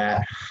men, be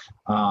that,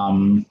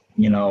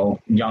 you know,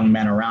 young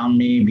men around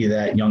me, be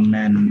that young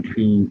men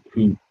who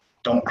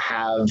don't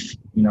have,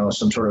 you know,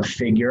 some sort of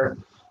figure,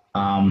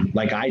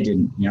 like I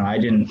didn't. You know, I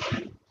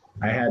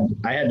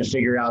had to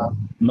figure out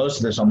most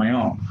of this on my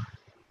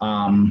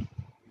own.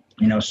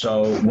 You know,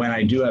 so when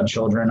I do have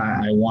children,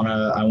 I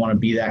wanna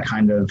be that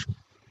kind of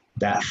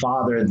that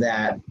father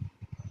that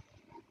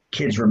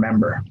kids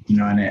remember. You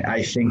know, and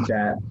I think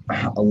that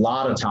a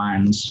lot of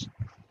times,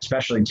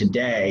 especially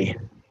today,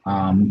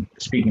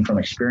 speaking from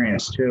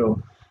experience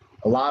too,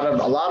 a lot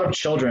of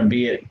children,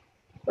 be it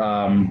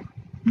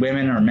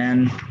women or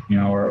men, you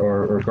know,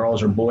 or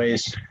girls or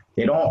boys,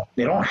 they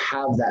don't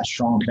have that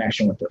strong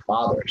connection with their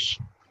fathers,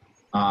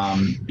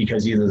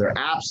 because either they're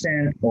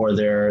absent or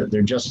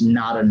they're just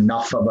not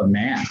enough of a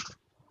man,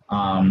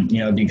 you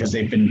know, because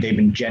they've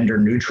been gender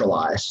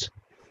neutralized,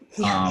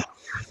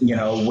 you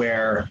know,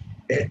 where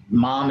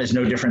mom is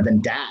no different than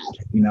dad,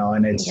 you know,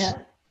 and it's,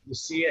 you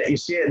see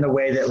it in the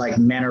way that like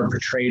men are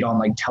portrayed on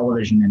like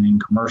television and in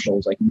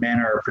commercials. Like men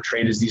are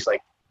portrayed as these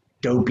like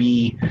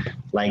dopey,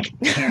 like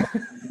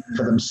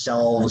for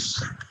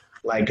themselves,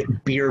 like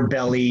beer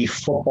belly,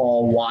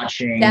 football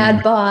watching,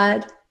 dad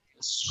bod,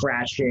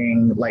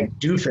 scratching like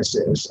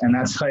doofuses. And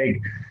that's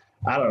like,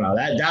 I don't know,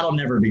 that'll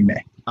never be me.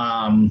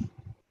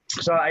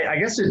 So I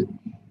guess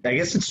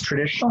it's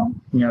traditional,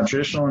 you know,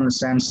 traditional in the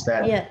sense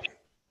that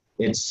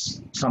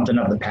it's something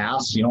of the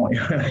past. You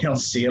don't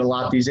see it a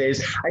lot these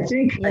days. I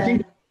think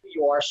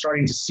you are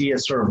starting to see a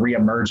sort of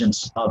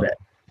reemergence of it.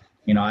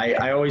 You know,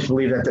 I always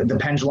believe that the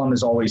pendulum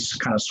is always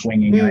kind of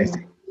swinging, and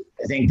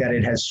I think that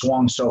it has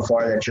swung so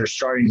far that you're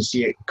starting to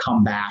see it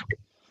come back.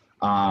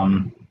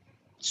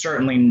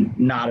 Certainly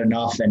not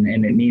enough, and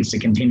it needs to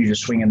continue to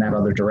swing in that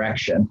other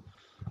direction.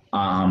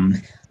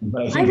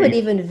 But I would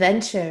even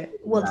venture,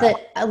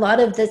 that a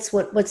lot of this,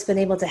 what's been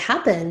able to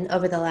happen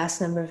over the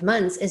last number of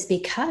months is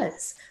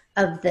because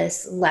of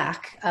this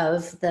lack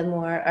of the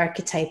more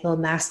archetypal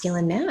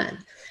masculine man,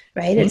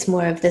 right? It's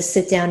more of the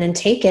sit down and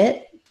take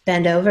it,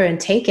 bend over and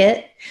take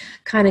it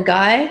kind of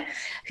guy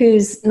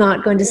who's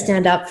not going to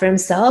stand up for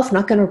himself,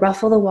 not going to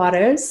ruffle the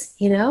waters,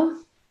 you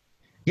know?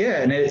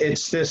 Yeah, and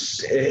it's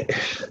this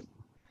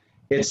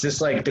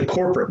like the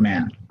corporate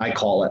man, I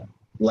call it,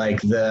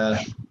 like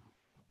the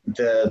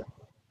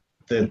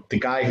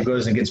guy who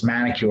goes and gets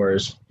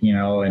manicures, you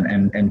know,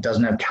 and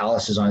doesn't have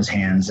calluses on his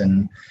hands.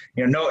 And,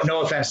 you know,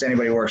 no offense to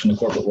anybody who works in the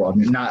corporate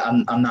world.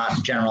 I'm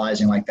not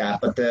generalizing like that,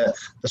 but the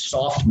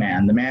soft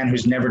man, the man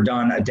who's never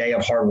done a day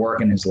of hard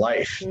work in his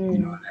life, you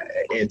know,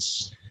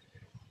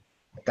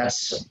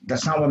 that's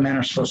not what men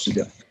are supposed to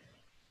do.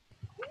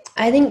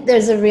 I think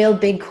there's a real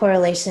big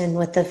correlation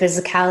with the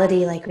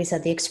physicality, like we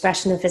said, the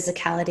expression of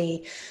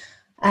physicality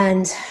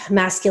and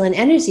masculine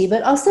energy,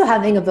 but also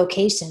having a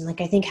vocation. Like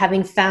I think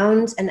having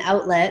found an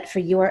outlet for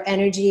your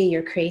energy,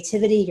 your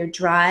creativity, your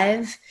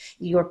drive,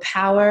 your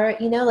power,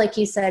 you know, like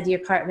you said, your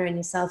partner and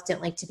yourself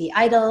didn't like to be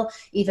idle.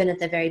 Even at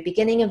the very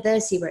beginning of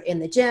this, you were in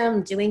the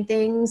gym doing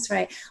things,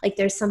 right? Like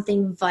there's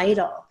something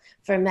vital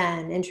for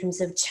men in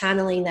terms of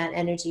channeling that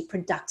energy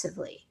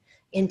productively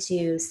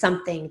into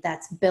something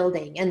that's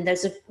building. And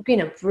there's a, you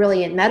know,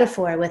 brilliant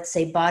metaphor with,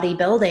 say,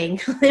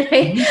 bodybuilding,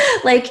 right?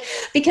 Like,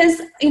 because,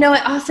 you know,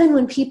 often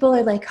when people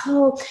are like,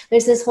 oh,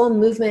 there's this whole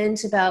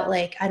movement about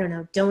like, I don't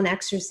know, don't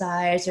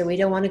exercise, or we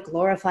don't want to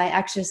glorify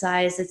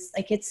exercise. It's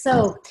like, it's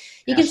so,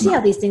 you can see how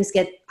these things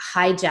get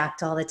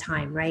hijacked all the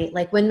time, right?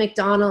 Like when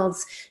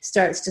McDonald's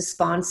starts to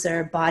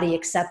sponsor body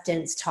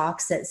acceptance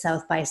talks at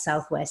South by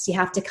Southwest, you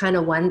have to kind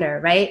of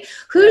wonder, right?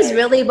 Who's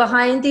really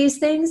behind these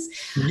things?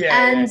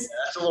 And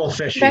that's a little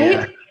fishy,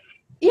 right?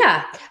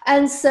 Yeah.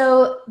 And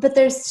so, but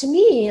there's, to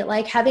me,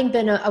 like having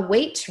been a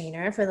weight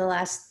trainer for the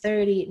last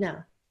 30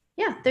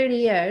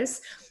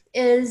 years,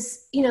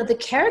 is, you know, the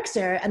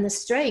character and the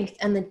strength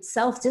and the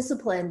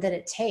self-discipline that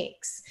it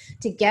takes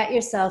to get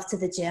yourself to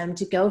the gym,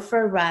 to go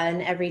for a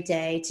run every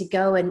day, to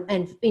go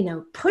and you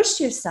know, push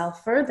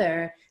yourself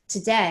further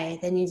today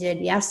than you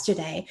did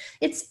yesterday.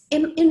 It's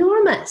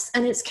enormous,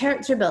 and it's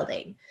character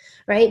building,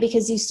 right?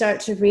 Because you start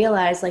to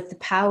realize like the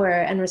power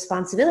and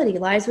responsibility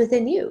lies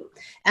within you,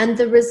 and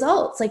the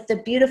results, like the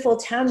beautiful,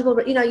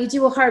 tangible, you know, you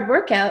do a hard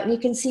workout and you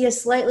can see a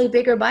slightly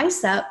bigger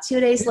bicep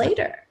 2 days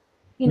later.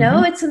 You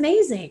know, it's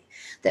amazing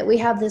that we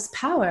have this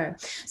power.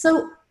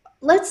 So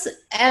let's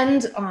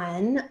end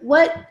on,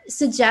 what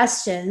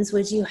suggestions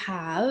would you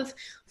have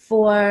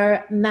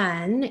for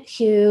men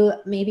who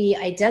maybe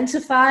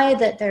identify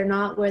that they're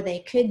not where they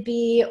could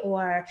be,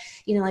 or,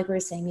 you know, like we were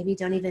saying, maybe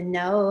don't even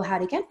know how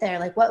to get there?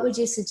 Like, what would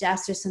you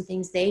suggest are some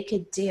things they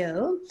could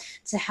do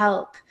to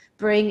help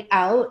bring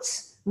out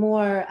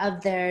more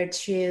of their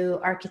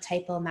true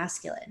archetypal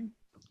masculine?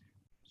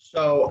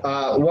 So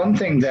one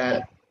thing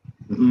that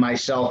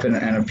myself and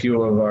a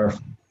few of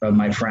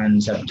my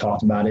friends have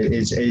talked about it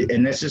is,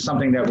 and this is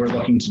something that we're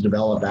looking to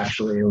develop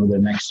actually over the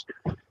next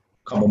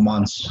couple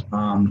months.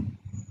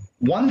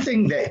 One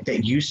thing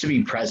that used to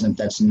be present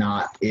that's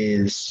not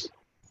is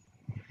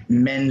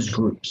men's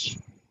groups,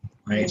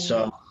 right?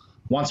 So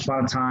once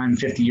upon a time,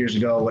 50 years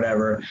ago,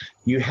 whatever,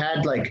 you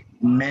had like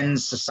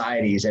men's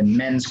societies and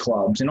men's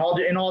clubs in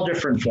all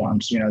different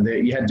forms. You know,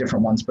 you had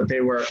different ones, but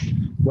they were,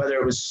 whether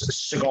it was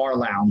cigar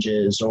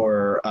lounges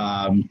or,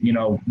 you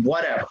know,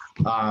 whatever.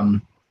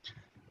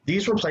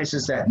 These were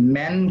places that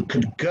men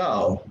could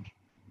go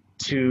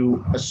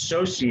to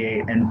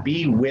associate and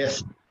be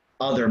with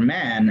other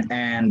men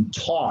and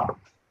talk,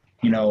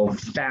 you know,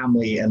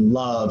 family and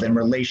love and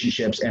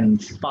relationships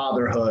and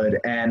fatherhood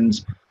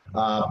and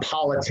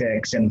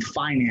politics and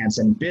finance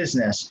and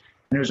business.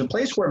 And it was a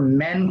place where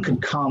men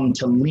could come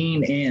to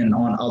lean in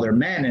on other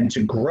men and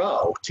to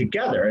grow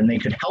together, and they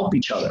could help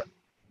each other.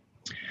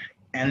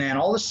 And then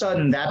all of a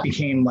sudden that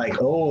became like,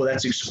 oh,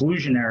 that's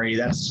exclusionary.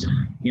 That's,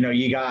 you know,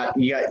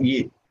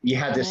 you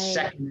had this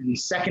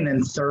second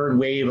and third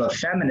wave of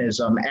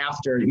feminism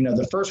after, you know,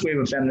 the first wave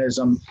of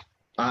feminism,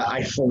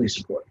 I fully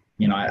support.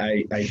 You know,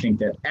 I think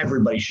that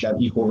everybody should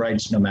have equal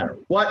rights no matter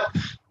what.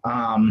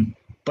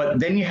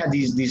 But then you had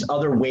these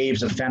other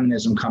waves of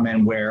feminism come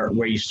in where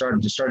you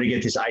started to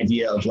get this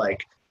idea of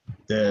like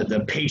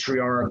the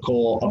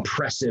patriarchal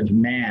oppressive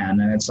man.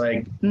 And it's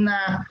like,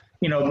 nah,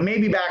 you know,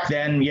 maybe back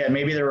then, yeah,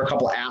 maybe there were a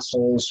couple of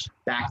assholes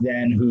back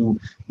then who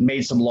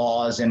made some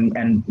laws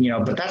and you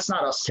know, but that's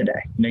not us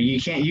today. You know,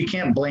 you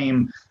can't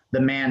blame the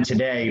man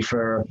today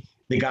for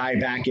the guy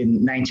back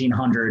in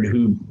 1900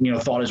 who, you know,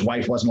 thought his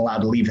wife wasn't allowed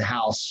to leave the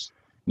house,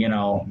 you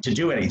know, to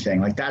do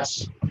anything. Like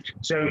that's,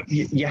 so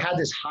you had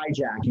this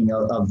hijacking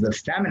of the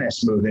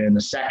feminist movement in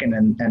the second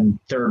and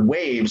third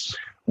waves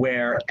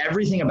where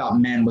everything about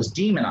men was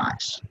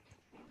demonized.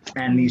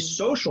 And these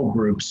social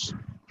groups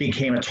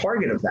became a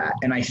target of that.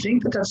 And I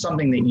think that that's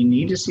something that you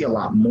need to see a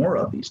lot more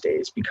of these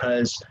days,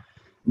 because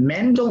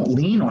men don't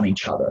lean on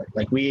each other.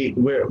 Like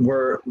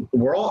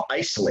we're all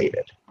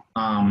isolated.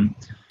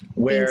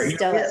 Where being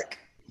stoic.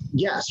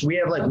 Yes, we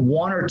have like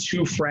one or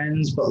two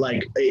friends, but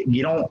like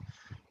you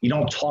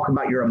don't talk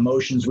about your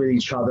emotions with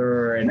each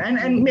other,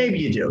 and maybe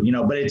you do, you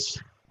know, but it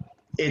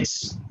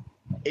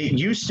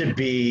used to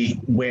be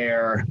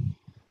where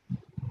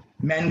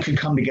men could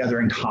come together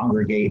and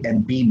congregate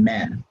and be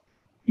men.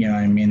 You know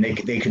what I mean?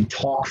 They could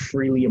talk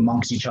freely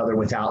amongst each other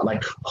without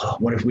like, oh,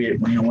 what if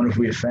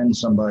we offend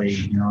somebody?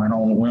 You know, I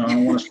don't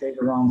want to say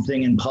the wrong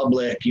thing in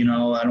public. You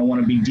know, I don't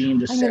want to be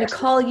deemed a I'm going to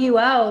call you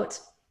out.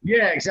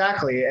 Yeah,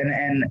 exactly.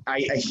 And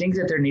I think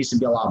that there needs to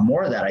be a lot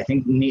more of that. I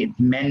think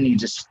men need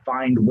to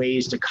find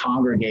ways to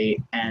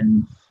congregate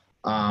and,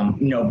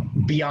 you know,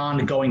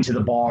 beyond going to the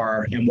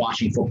bar and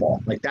watching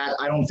football like that.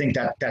 I don't think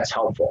that that's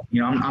helpful.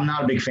 You know, I'm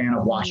not a big fan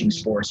of watching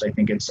sports. I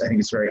think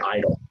it's very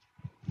idle.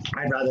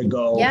 I'd rather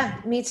go. Yeah,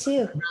 me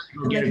too.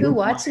 Like, who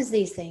watches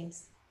these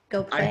things?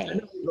 Go play. I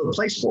go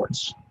play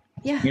sports.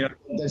 Yeah. You know,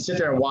 then sit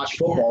there and watch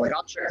football. Yeah. Like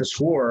I'll check the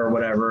score or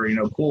whatever, you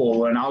know,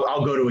 cool. And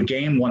I'll go to a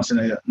game once in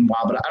a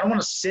while, but I don't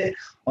want to sit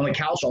on the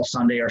couch all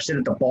Sunday or sit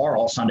at the bar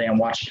all Sunday and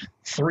watch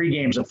 3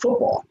 games of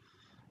football.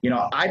 You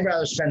know, I'd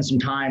rather spend some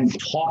time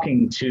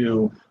talking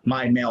to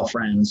my male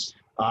friends,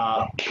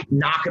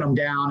 knocking them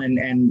down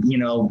and, you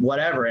know,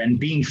 whatever, and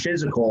being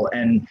physical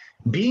and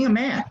being a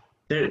man.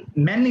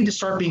 Men need to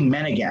start being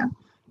men again,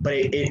 but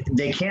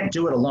they can't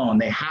do it alone.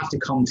 They have to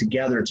come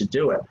together to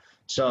do it.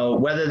 So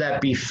whether that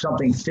be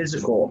something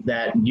physical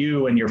that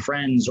you and your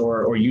friends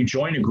or you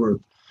join a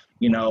group,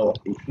 you know,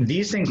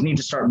 these things need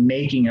to start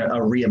making a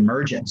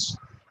reemergence.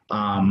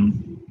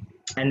 And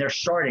they're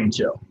starting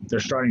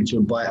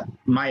to, but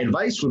my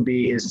advice would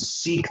be is to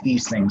seek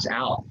these things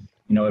out.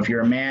 You know, if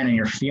you're a man and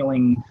you're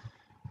feeling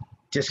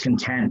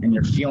discontent and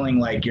you're feeling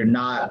like you're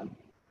not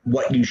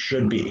what you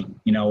should be,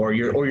 you know, or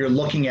you're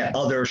looking at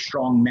other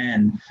strong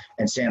men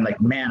and saying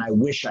like, man, I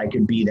wish I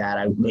could be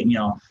that. You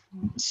know,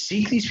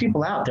 seek these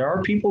people out. There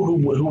are people who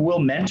will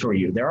mentor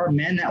you. There are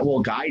men that will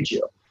guide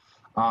you.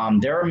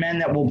 There are men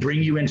that will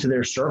bring you into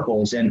their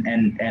circles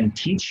and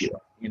teach you,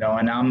 you know,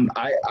 and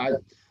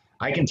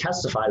I can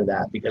testify to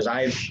that because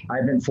I've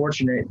been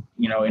fortunate,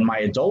 you know, in my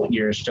adult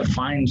years to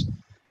find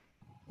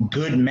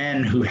good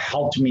men who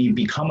helped me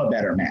become a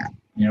better man,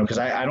 you know, because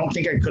I don't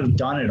think I could have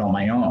done it on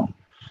my own.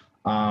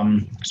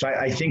 So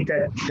I think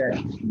that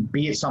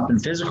be it something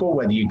physical,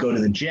 whether you go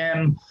to the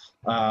gym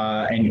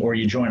or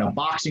you join a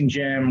boxing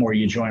gym or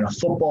you join a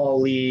football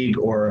league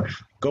or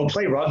go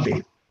play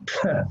rugby.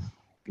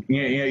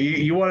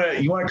 You want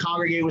to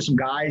congregate with some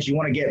guys, you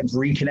want to get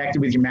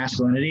reconnected with your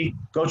masculinity,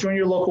 go join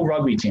your local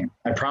rugby team.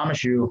 I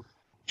promise you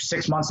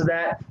 6 months of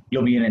that,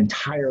 you'll be an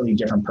entirely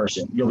different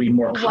person. You'll be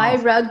more confident. Why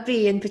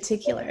rugby in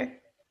particular?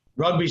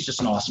 Rugby's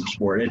just an awesome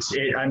sport. It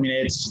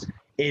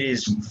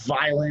is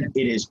violent.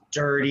 It is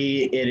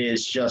dirty. It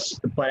is just,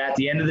 but at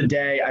the end of the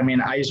day, I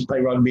mean, I used to play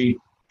rugby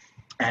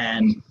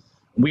and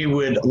we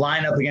would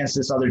line up against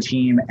this other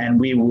team and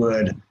we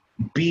would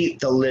beat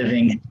the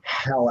living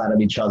hell out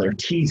of each other.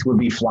 Teeth would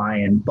be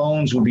flying,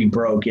 bones would be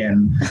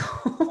broken,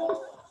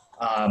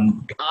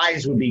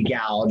 eyes would be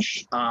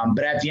gouged.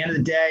 But at the end of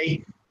the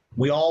day,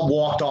 we all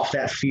walked off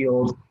that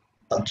field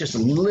just a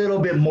little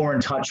bit more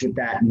in touch with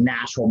that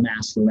natural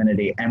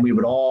masculinity. And we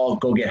would all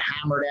go get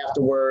hammered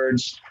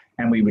afterwards.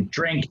 And we would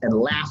drink and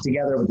laugh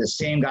together with the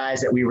same guys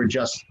that we were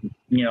just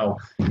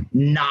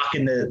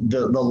knocking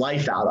the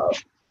life out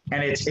of.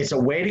 And it's a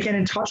way to get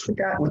in touch with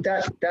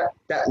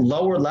that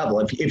lower level.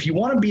 If you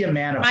want to be a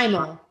man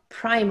of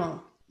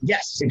primal.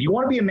 Yes, if you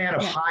want to be a man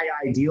of high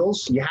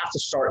ideals, you have to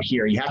start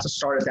here. You have to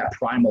start at that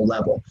primal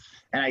level.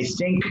 And I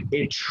think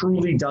it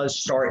truly does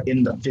start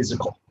in the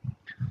physical.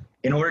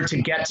 In order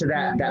to get to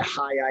that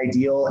high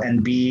ideal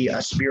and be a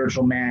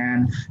spiritual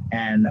man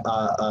and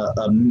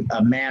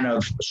a man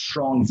of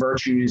strong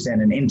virtues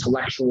and an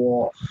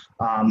intellectual,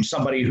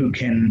 somebody who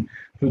can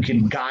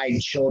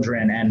guide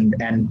children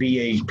and be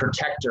a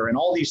protector and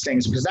all these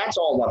things, because that's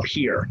all up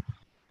here.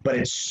 But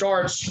it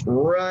starts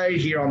right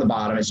here on the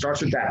bottom. It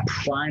starts with that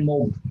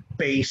primal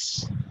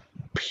base,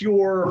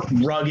 pure,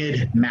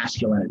 rugged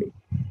masculinity.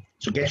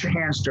 So get your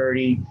hands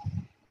dirty,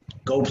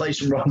 go play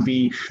some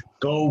rugby,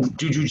 go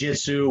do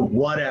jujitsu,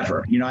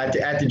 whatever.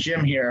 At the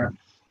gym here,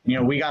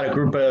 we got a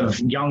group of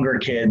younger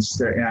kids.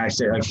 And I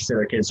say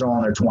they're kids. They're all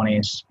in their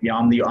 20s.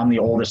 I'm the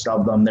oldest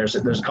of them. There's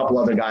a couple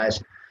other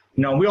guys.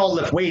 We all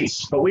lift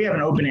weights, but we have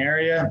an open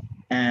area.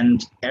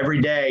 And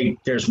every day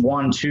there's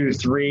 1, 2,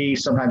 3,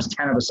 sometimes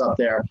 10 of us up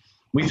there.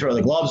 We throw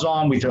the gloves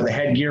on, we throw the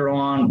headgear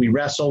on, we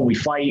wrestle, we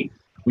fight,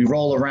 we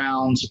roll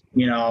around,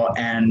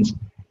 and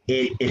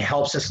it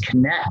helps us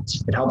connect.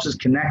 It helps us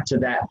connect to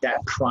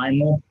that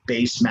primal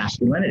base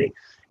masculinity.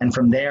 And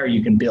from there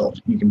you can build.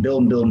 You can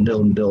build and build and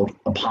build and build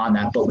upon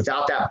that. But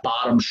without that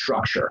bottom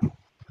structure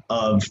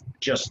of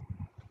just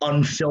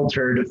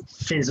unfiltered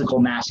physical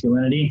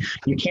masculinity,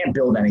 you can't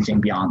build anything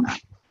beyond that.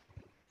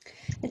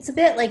 It's a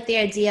bit like the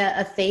idea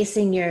of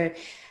facing your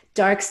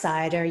dark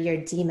side or your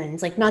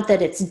demons. Like, not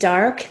that it's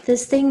dark,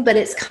 this thing, but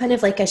it's kind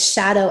of like a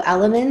shadow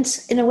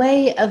element in a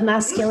way of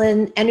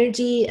masculine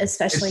energy,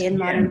 especially in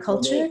modern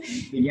culture.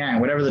 Yeah,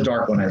 whatever the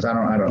dark one is. I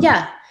don't know.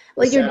 Yeah.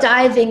 Well, you're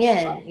diving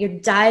in, you're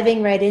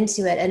diving right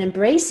into it and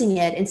embracing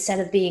it instead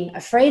of being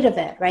afraid of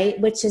it, right?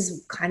 Which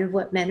is kind of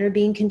what men are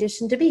being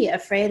conditioned to be,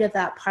 afraid of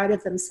that part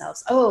of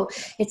themselves. Oh,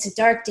 it's a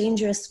dark,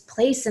 dangerous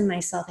place in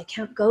myself. I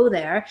can't go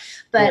there.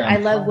 But I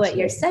love what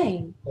you're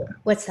saying. Yeah.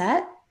 What's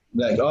that?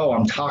 Like, oh,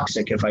 I'm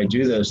toxic if I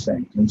do those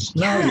things.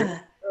 No, you're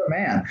a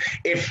man.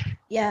 If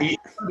you want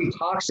to be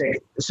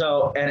toxic,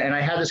 so, and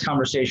I had this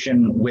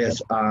conversation with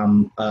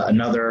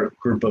another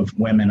group of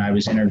women I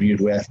was interviewed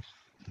with,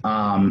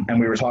 and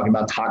we were talking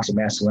about toxic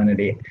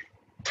masculinity.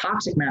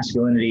 Toxic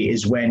masculinity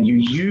is when you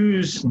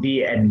use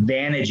the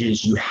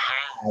advantages you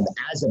have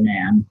as a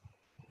man,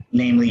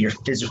 namely your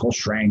physical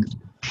strength,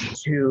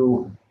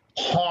 to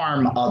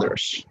harm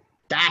others.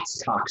 That's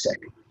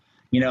toxic.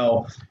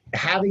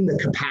 Having the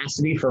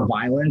capacity for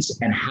violence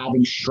and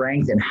having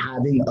strength and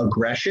having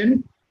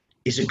aggression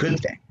is a good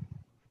thing.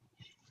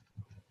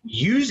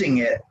 Using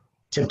it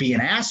to be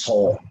an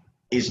asshole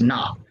is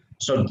not.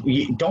 So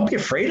don't be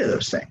afraid of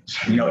those things.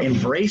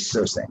 Embrace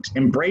those things.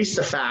 Embrace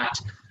the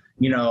fact,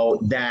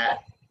 that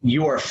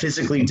you are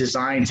physically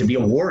designed to be a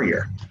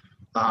warrior.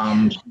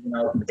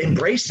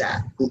 Embrace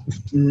that,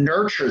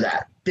 nurture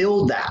that,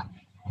 build that.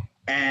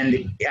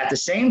 And at the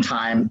same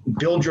time,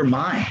 build your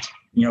mind.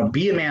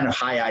 Be a man of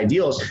high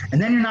ideals,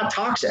 and then you're not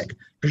toxic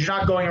because you're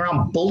not going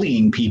around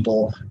bullying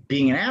people,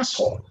 being an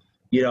asshole.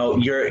 You're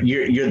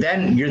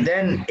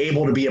then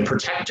able to be a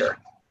protector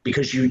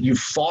because you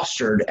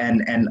fostered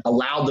and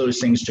allowed those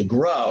things to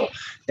grow,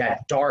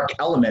 that dark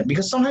element,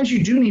 because sometimes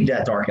you do need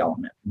that dark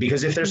element,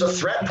 because if there's a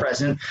threat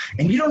present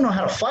and you don't know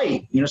how to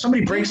fight,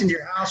 somebody breaks into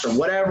your house or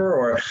whatever,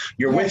 or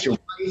you're with your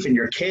wife and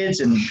your kids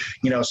and,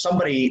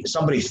 somebody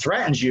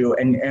threatens you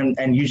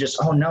and you just,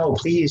 oh no,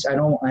 please,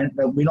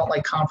 we don't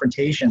like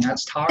confrontation.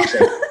 That's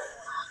toxic.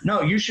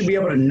 No, you should be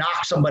able to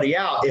knock somebody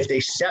out if they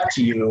step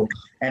to you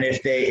and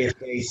if they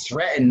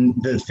threaten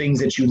the things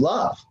that you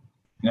love.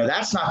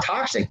 That's not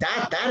toxic.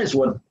 That is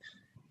what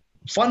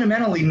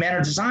fundamentally men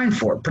are designed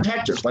for,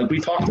 protectors, like we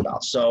talked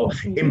about. So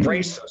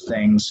embrace those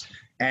things,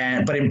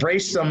 but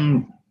embrace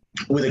them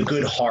with a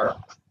good heart.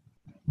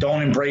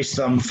 Don't embrace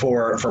them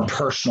for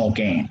personal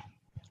gain,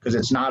 because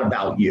it's not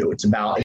about you. It's about